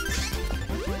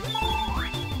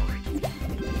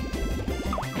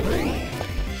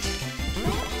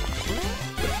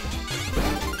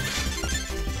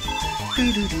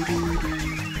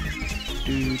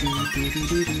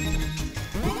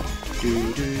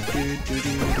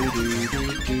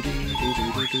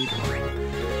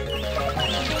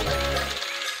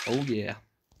 Oh yeah.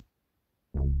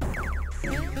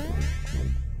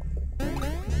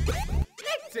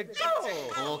 Let's go!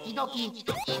 Okie dokie.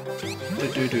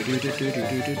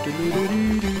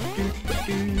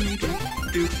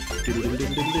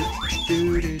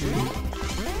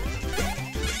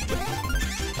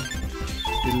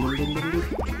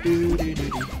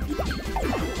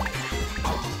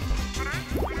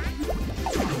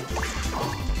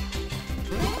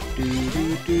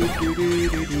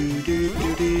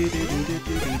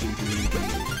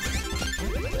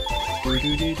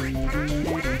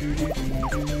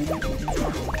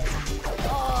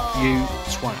 You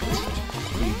twat.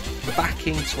 You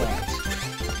backing twat.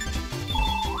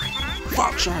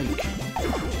 Fuck's sake!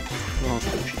 Oh, of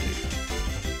course you do.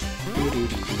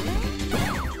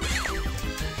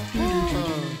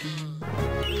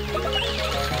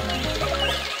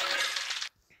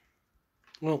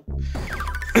 Well,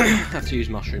 I have to use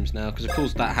mushrooms now, because of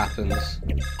course that happens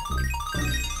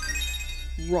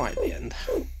right at the end.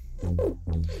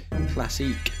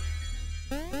 Classique.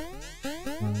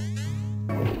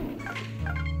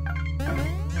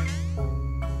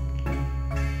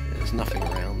 There's nothing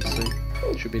around, so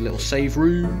should be a little save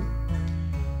room.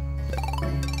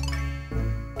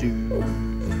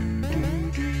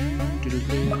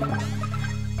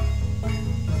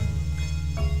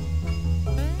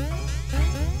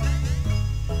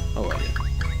 Oh yeah.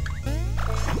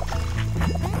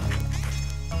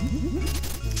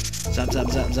 Zap zap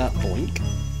zap zap boink.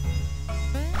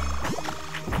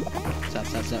 Zap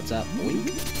zap zap zap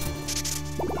boink.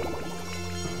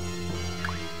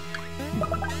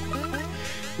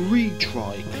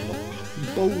 Retry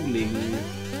clock. Bowling.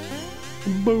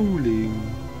 Bowling.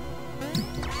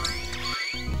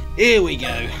 Here we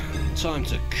go. Time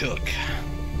to cook.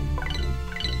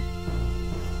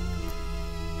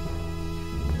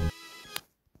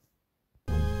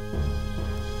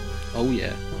 Oh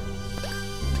yeah.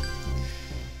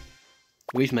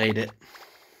 We've made it.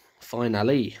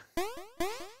 Finally.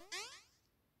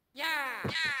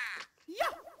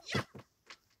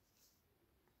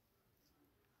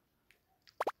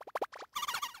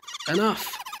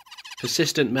 Enough!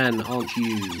 Persistent men, aren't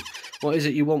you? What is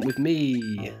it you want with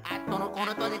me?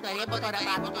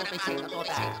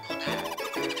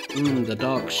 The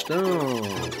Dark Star.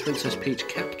 Princess Peach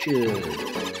captured.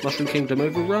 Mushroom Kingdom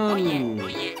overrun.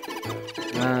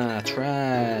 Ah,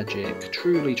 tragic.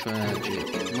 Truly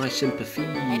tragic. My sympathies.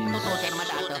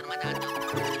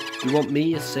 You want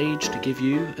me, a sage, to give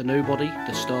you, a nobody,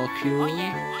 the star cure? Oh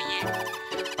yeah.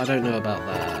 I don't know about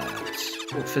that.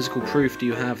 What physical proof do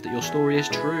you have that your story is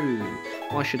true?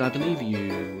 Why should I believe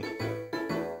you?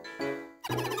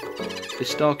 This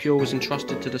star cure was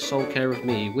entrusted to the sole care of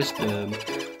me, Wisdom.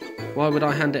 Why would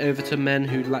I hand it over to men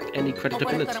who lack any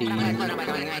credibility?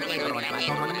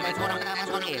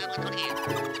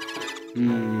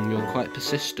 You're quite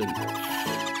persistent.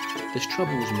 This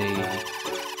troubles me.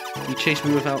 You chase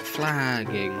me without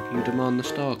flagging. You demand the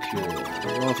star cure.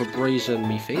 Rather brazen,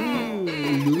 methinks.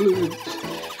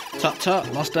 Tut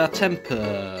tut, lost our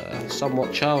temper.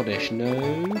 Somewhat childish, no?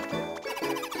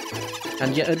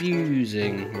 And yet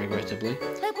abusing, regrettably.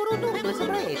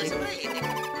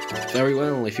 Very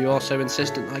well, if you are so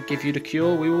insistent I give you the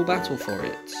cure, we will battle for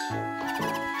it.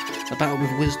 A battle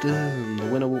with Wisdom. The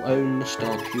winner will own the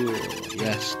star cure.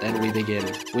 Yes, then we begin.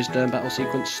 Wisdom battle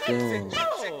sequence starts.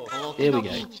 Here we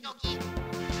go.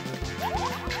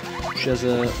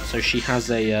 She has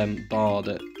a bar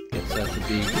that gets her to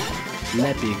be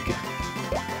Lebig.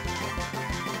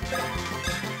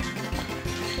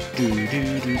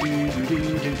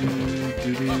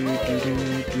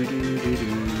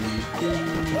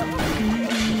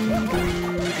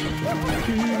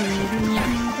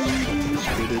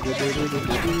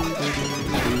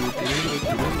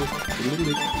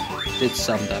 Did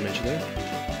some damage there.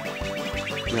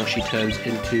 Now she turns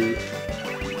into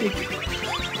Big.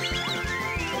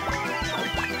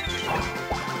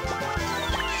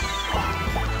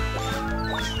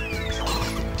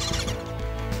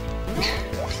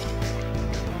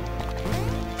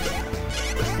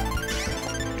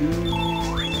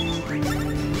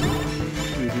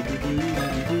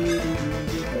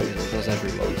 Does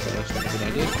everyone, so that's not a good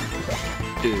idea.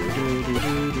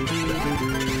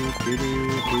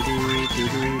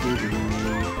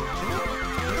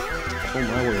 Oh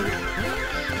my word.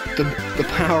 The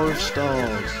power of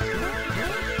stars.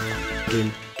 Dun,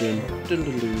 dun, dun,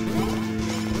 dun, dun.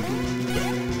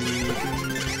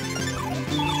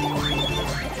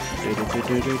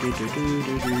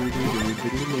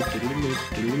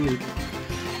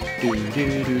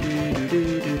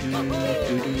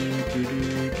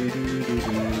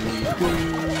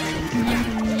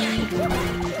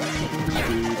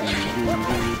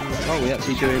 Oh, we're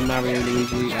actually doing Mario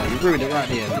Luigi. Oh, you ruined it right at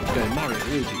the end. It's going Mario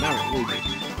Luigi, Mario Luigi.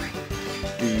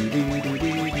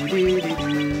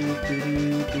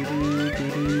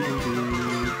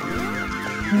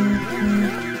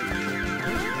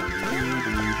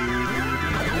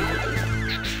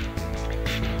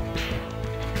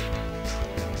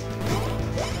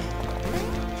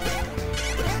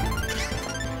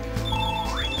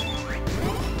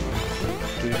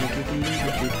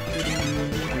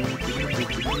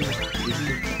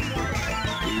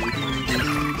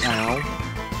 Ow.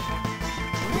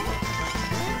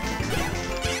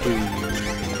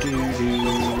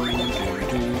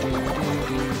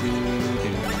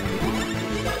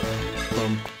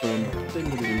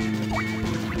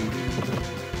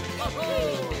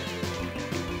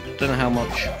 Don't know how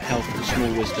much health the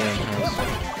small Wisdom has.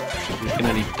 You can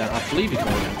only, I believe you can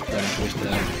only damage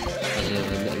Wisdom as a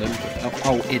little input.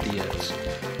 Oh, idiots.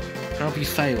 How have you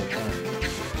failed that?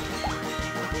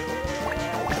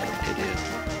 Idiot.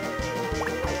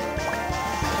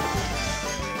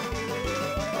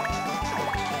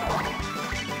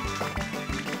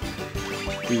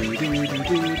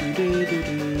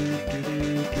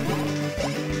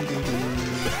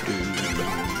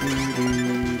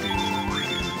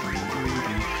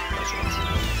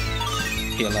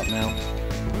 Heal up now.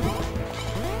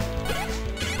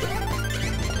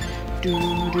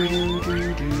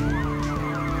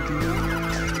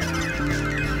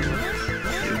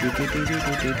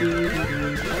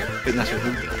 I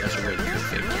think that's a really good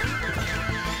thing.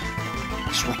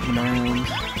 Swapping around.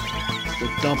 The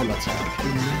double attack.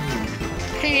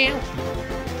 Help!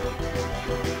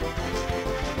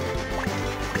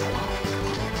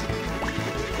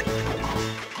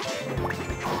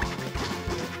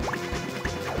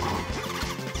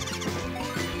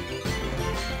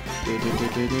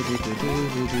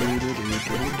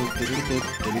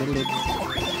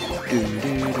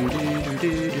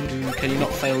 Can you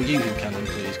not fail using cannon,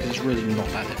 please? Because it's really not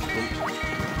that difficult.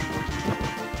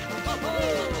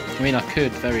 I mean, I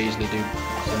could very easily do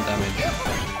some damage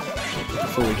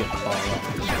before we get the bar up.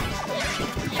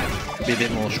 Be a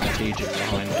bit more strategic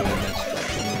behind doing this.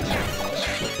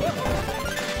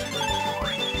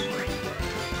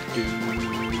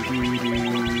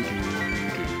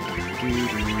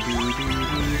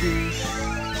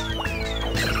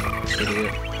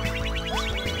 Idiot.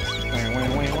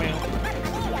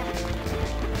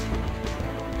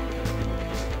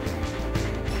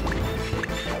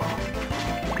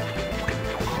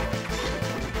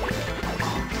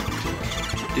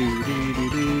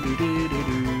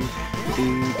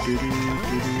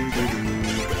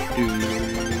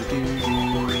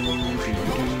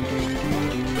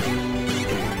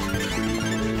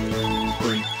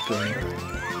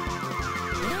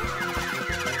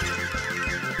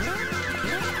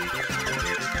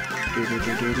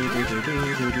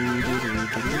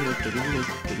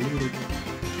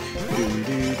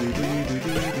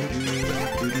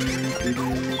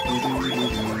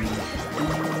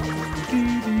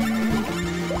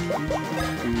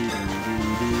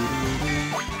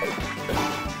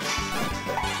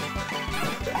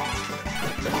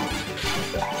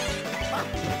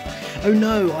 Oh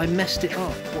no, I messed it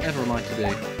up. Whatever am I to do?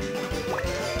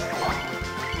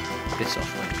 This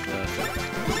off then. Perfect.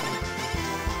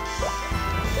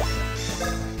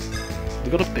 We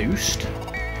got a boost? I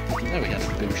didn't know we had a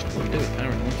boost. We do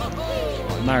apparently.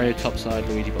 Mario top side,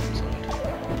 Luigi bottom side.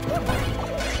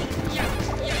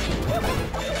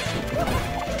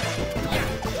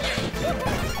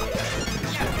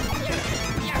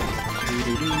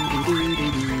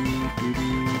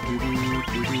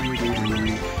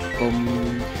 Bum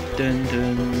dun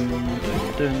dun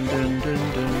dun dun dun dun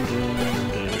dun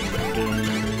dun dun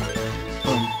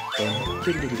bum bum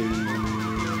dun dun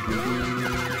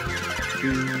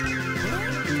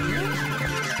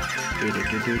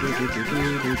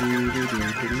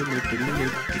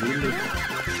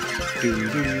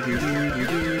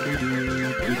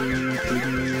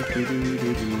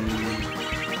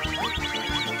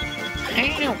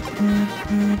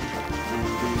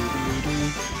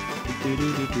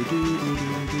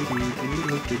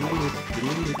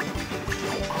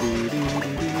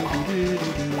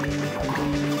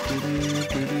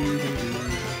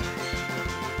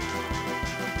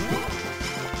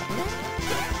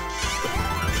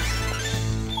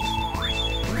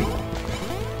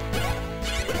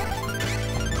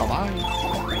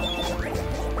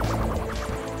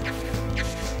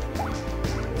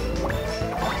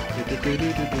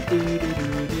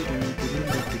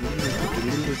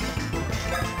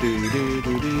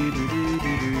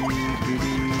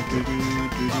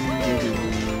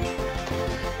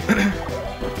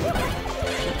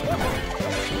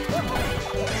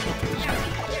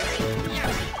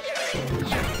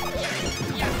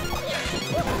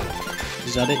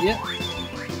Is that it yet?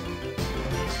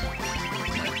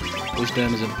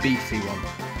 Wisdom is a beefy one.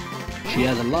 She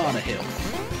has a lot of health.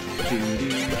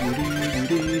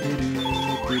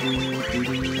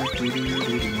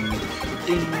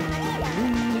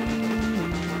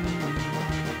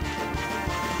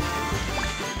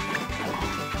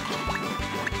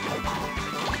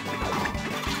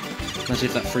 As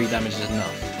if that 3 damage is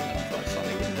enough. That'd be quite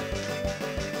funny, wouldn't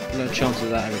it? The chances of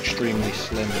that are extremely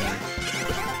slim.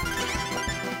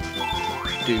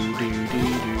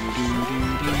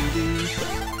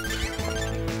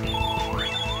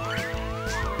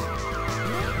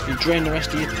 You drain the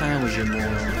rest of your powers, you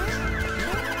moron.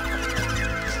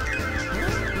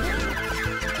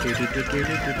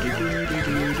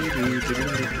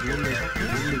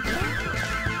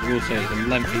 I will say it's a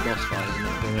lengthy boss fight,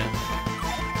 isn't it?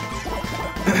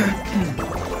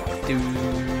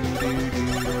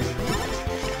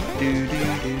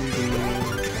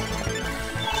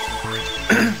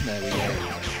 There we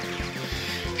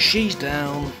go. She's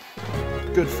down.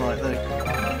 Good fight though.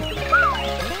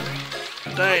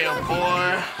 Damn,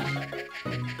 boy.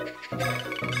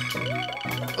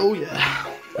 Oh yeah.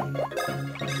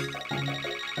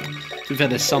 To be fair,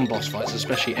 there's some boss fights,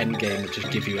 especially endgame, that just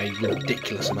give you a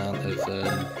ridiculous amount of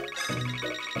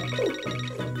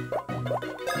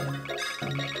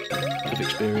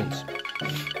experience.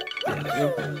 There we go.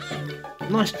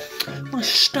 Nice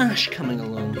stash coming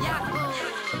along.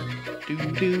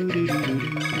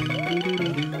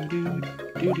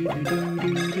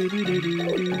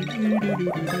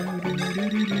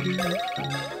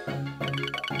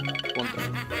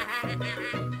 Wonderful.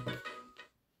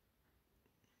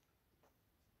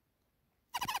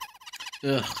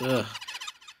 Ugh.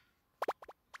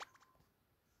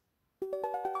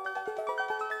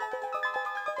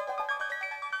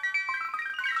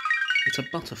 It's a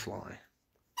butterfly.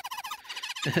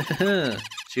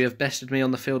 So you have bested me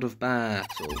on the field of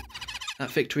battle.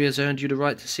 That victory has earned you the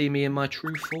right to see me in my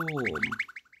true form.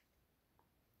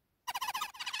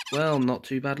 Well, not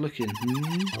too bad looking,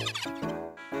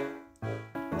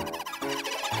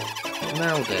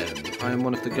 Now then, I am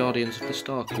one of the guardians of the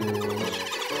Star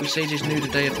Claws. We sages knew the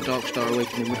day of the Dark Star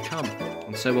Awakening would come,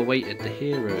 and so awaited the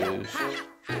heroes.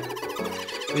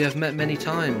 We have met many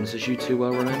times, as you two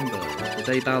well remember. The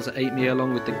day Bowser ate me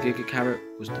along with the Giga Carrot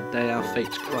was the day our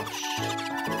fates crossed.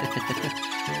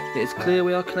 It is clear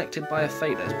we are connected by a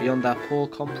fate that is beyond our poor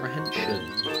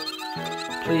comprehension.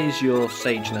 Please, your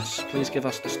sageness, please give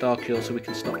us the Star Cure so we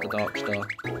can stop the Dark Star.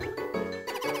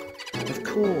 Of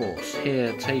course,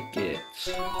 here, take it.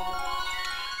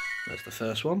 There's the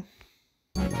first one.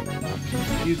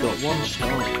 You got 1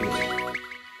 Star Cure.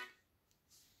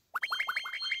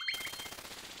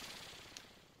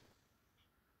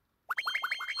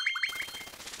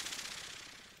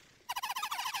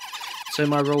 so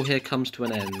my role here comes to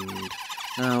an end.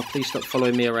 Now, please stop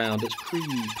following me around, it's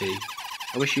creepy.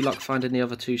 I wish you luck finding the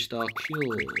other 2-star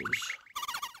cures.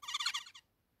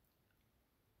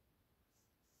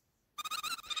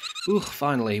 Ooh,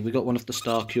 finally, we got one of the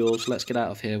star cures. Let's get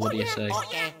out of here, what do you say?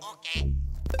 Okay.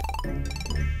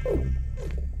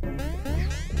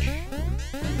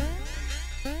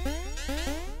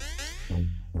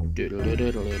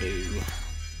 Doodle-doodle-doodle-doo.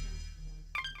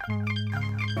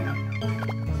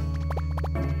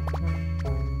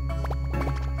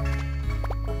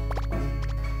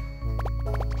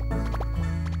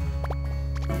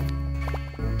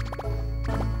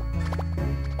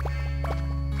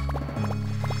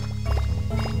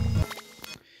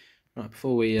 Right,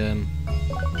 before we do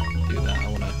that, I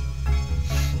want to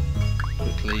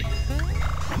quickly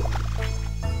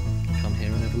come here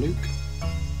and have a look.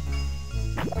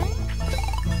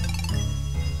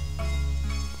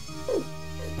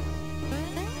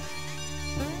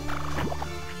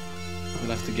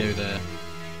 We'll have to go there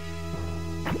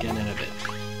again in a bit.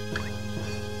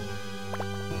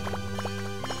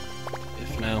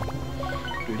 If now,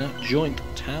 do that joint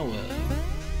tower.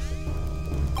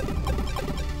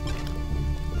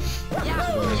 So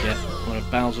we're going to get one of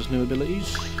Bowser's new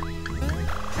abilities. We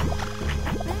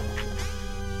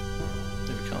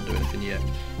can't do anything yet.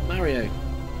 Mario!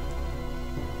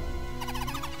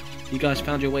 You guys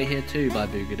found your way here too, by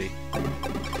Boogity.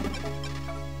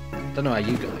 Don't know how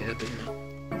you got here, but you know.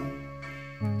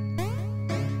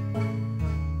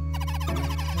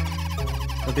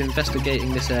 I've been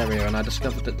investigating this area and I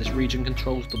discovered that this region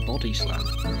controls the Body Slam.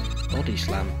 Body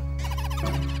Slam?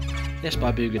 Yes,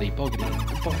 by Boogity, Boggity. I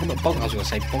was going to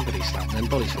say Boggity Slam, then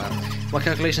Body Slam. My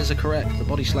calculations are correct. The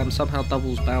Body Slam somehow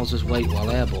doubles Bowser's weight while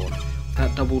airborne. With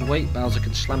that doubled weight, Bowser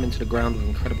can slam into the ground with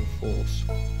incredible force.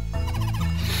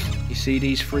 You see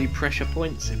these 3 pressure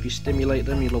points? If you stimulate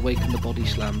them, you'll awaken the Body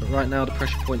Slam, but right now the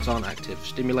pressure points aren't active.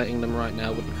 Stimulating them right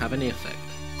now wouldn't have any effect.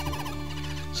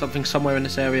 Something somewhere in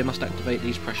this area must activate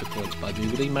these pressure points, by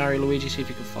Boogity. Mario, Luigi, see if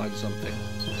you can find something.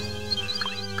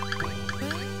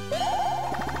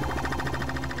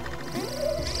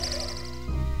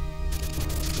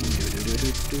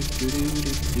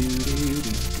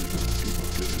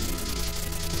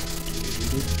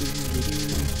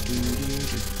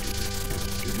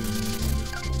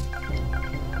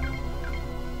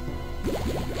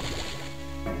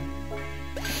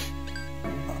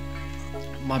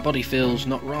 My body feels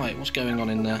not right. What's going on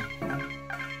in there?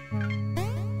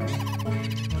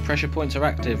 Pressure points are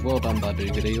active. Well done, by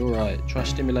Boogity. Alright, try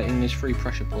stimulating these 3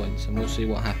 pressure points and we'll see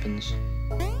what happens.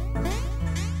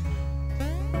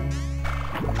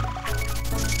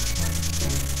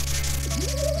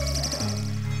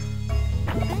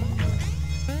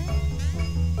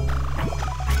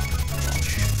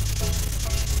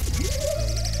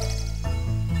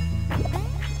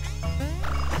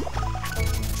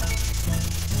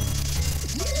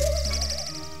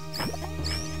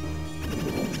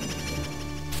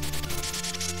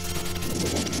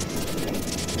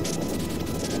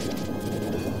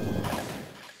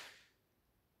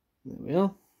 There we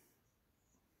are.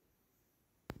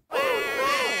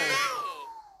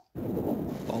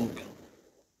 Bonk.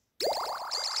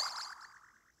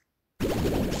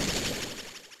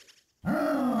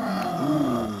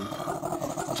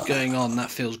 What's going on? That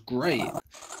feels great.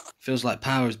 Feels like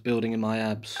power is building in my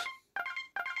abs.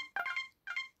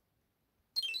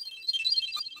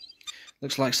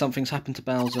 Looks like something's happened to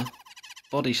Bowser.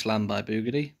 Body Slam, by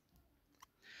Boogity.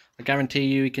 I guarantee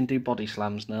you he can do body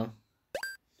slams now.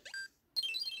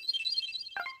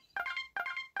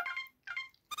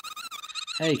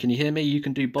 Hey, can you hear me? You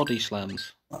can do body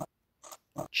slams.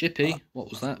 Chippy,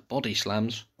 what was that? Body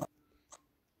slams.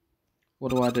 What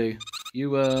do I do?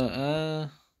 You,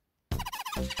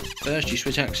 first you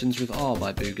switch actions with R,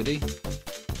 by Boogity.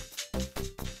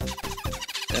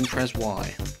 Then press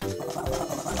Y.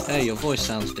 Hey, your voice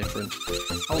sounds different.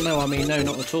 Oh no, I mean no,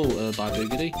 not at all, by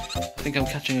Boogity. I think I'm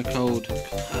catching a cold.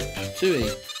 Tui.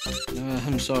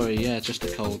 I'm sorry, yeah, just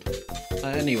a cold.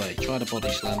 Anyway, try the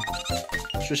body slam.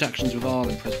 Switch actions with R,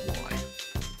 then press Y.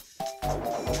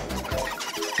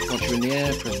 Once you're in the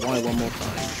air, press Y one more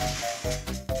time.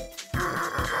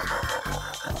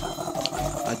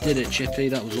 I did it, Chippy,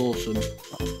 that was awesome.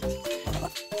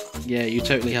 Yeah, you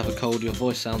totally have a cold, your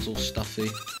voice sounds all stuffy.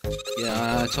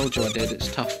 Yeah, I told you I did, it's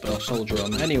tough, but I'll soldier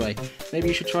on. Anyway, maybe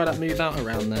you should try that move out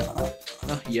around there.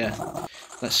 Oh, yeah.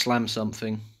 Let's slam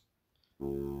something.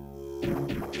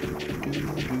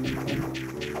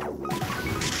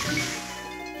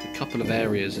 A couple of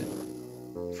areas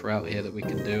throughout here that we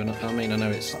can do, and I mean, I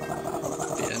know it's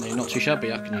not too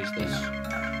shabby, I can use this.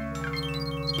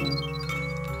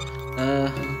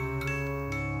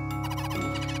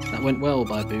 That went well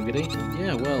by Boogedy.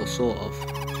 Yeah, well, sort of.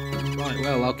 Right,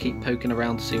 well, I'll keep poking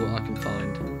around to see what I can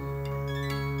find.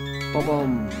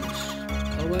 Bob-ombs!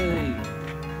 Away!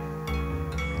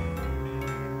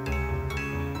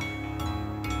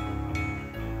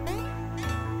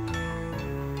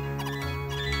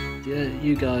 Yeah,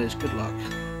 you guys, good luck.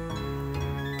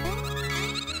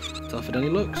 Tough at any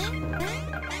looks.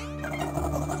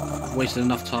 Wasted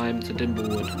enough time to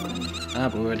Dimblewood. Ah,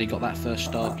 but we already got that first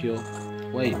star cure.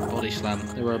 Wait, body slam.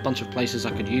 There were a bunch of places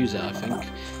I could use it, I think.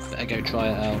 Better go try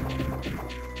it out.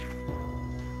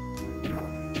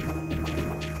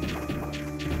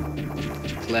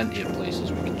 Plenty of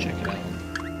places we can check it out.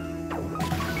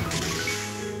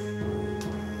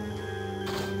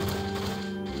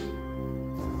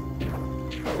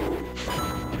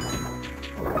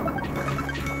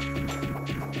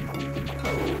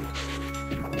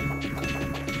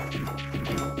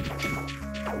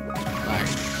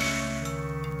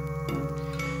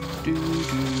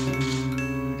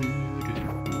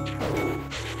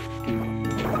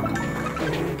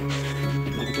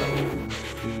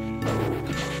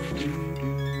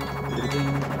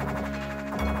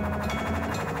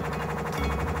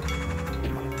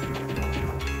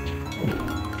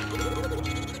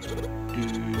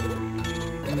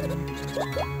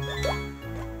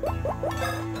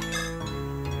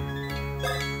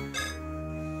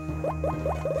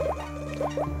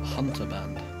 Hunter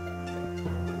band.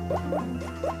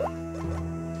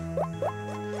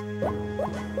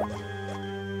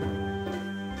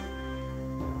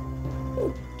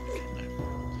 Okay, no.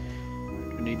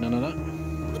 We need none of that.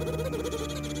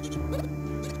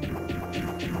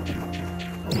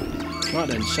 Right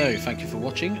then, so thank you for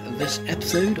watching this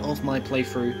episode of my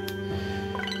playthrough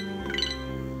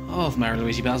of Mario and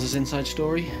Luigi Bowser's Inside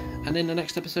Story. And in the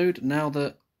next episode, now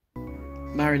that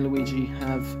Mario and Luigi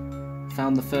have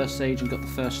found the first sage and got the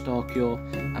first star cure,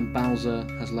 and Bowser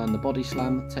has learned the body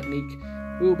slam technique,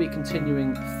 we will be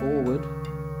continuing forward,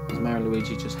 as Mario and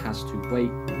Luigi just has to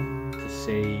wait to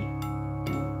see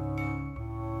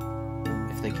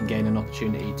if they can gain an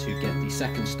opportunity to get the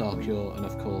second star cure, and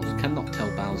of course cannot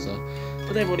tell Bowser,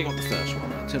 but they've already got the first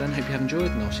one. Until then, hope you have enjoyed,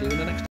 and I'll see you in the next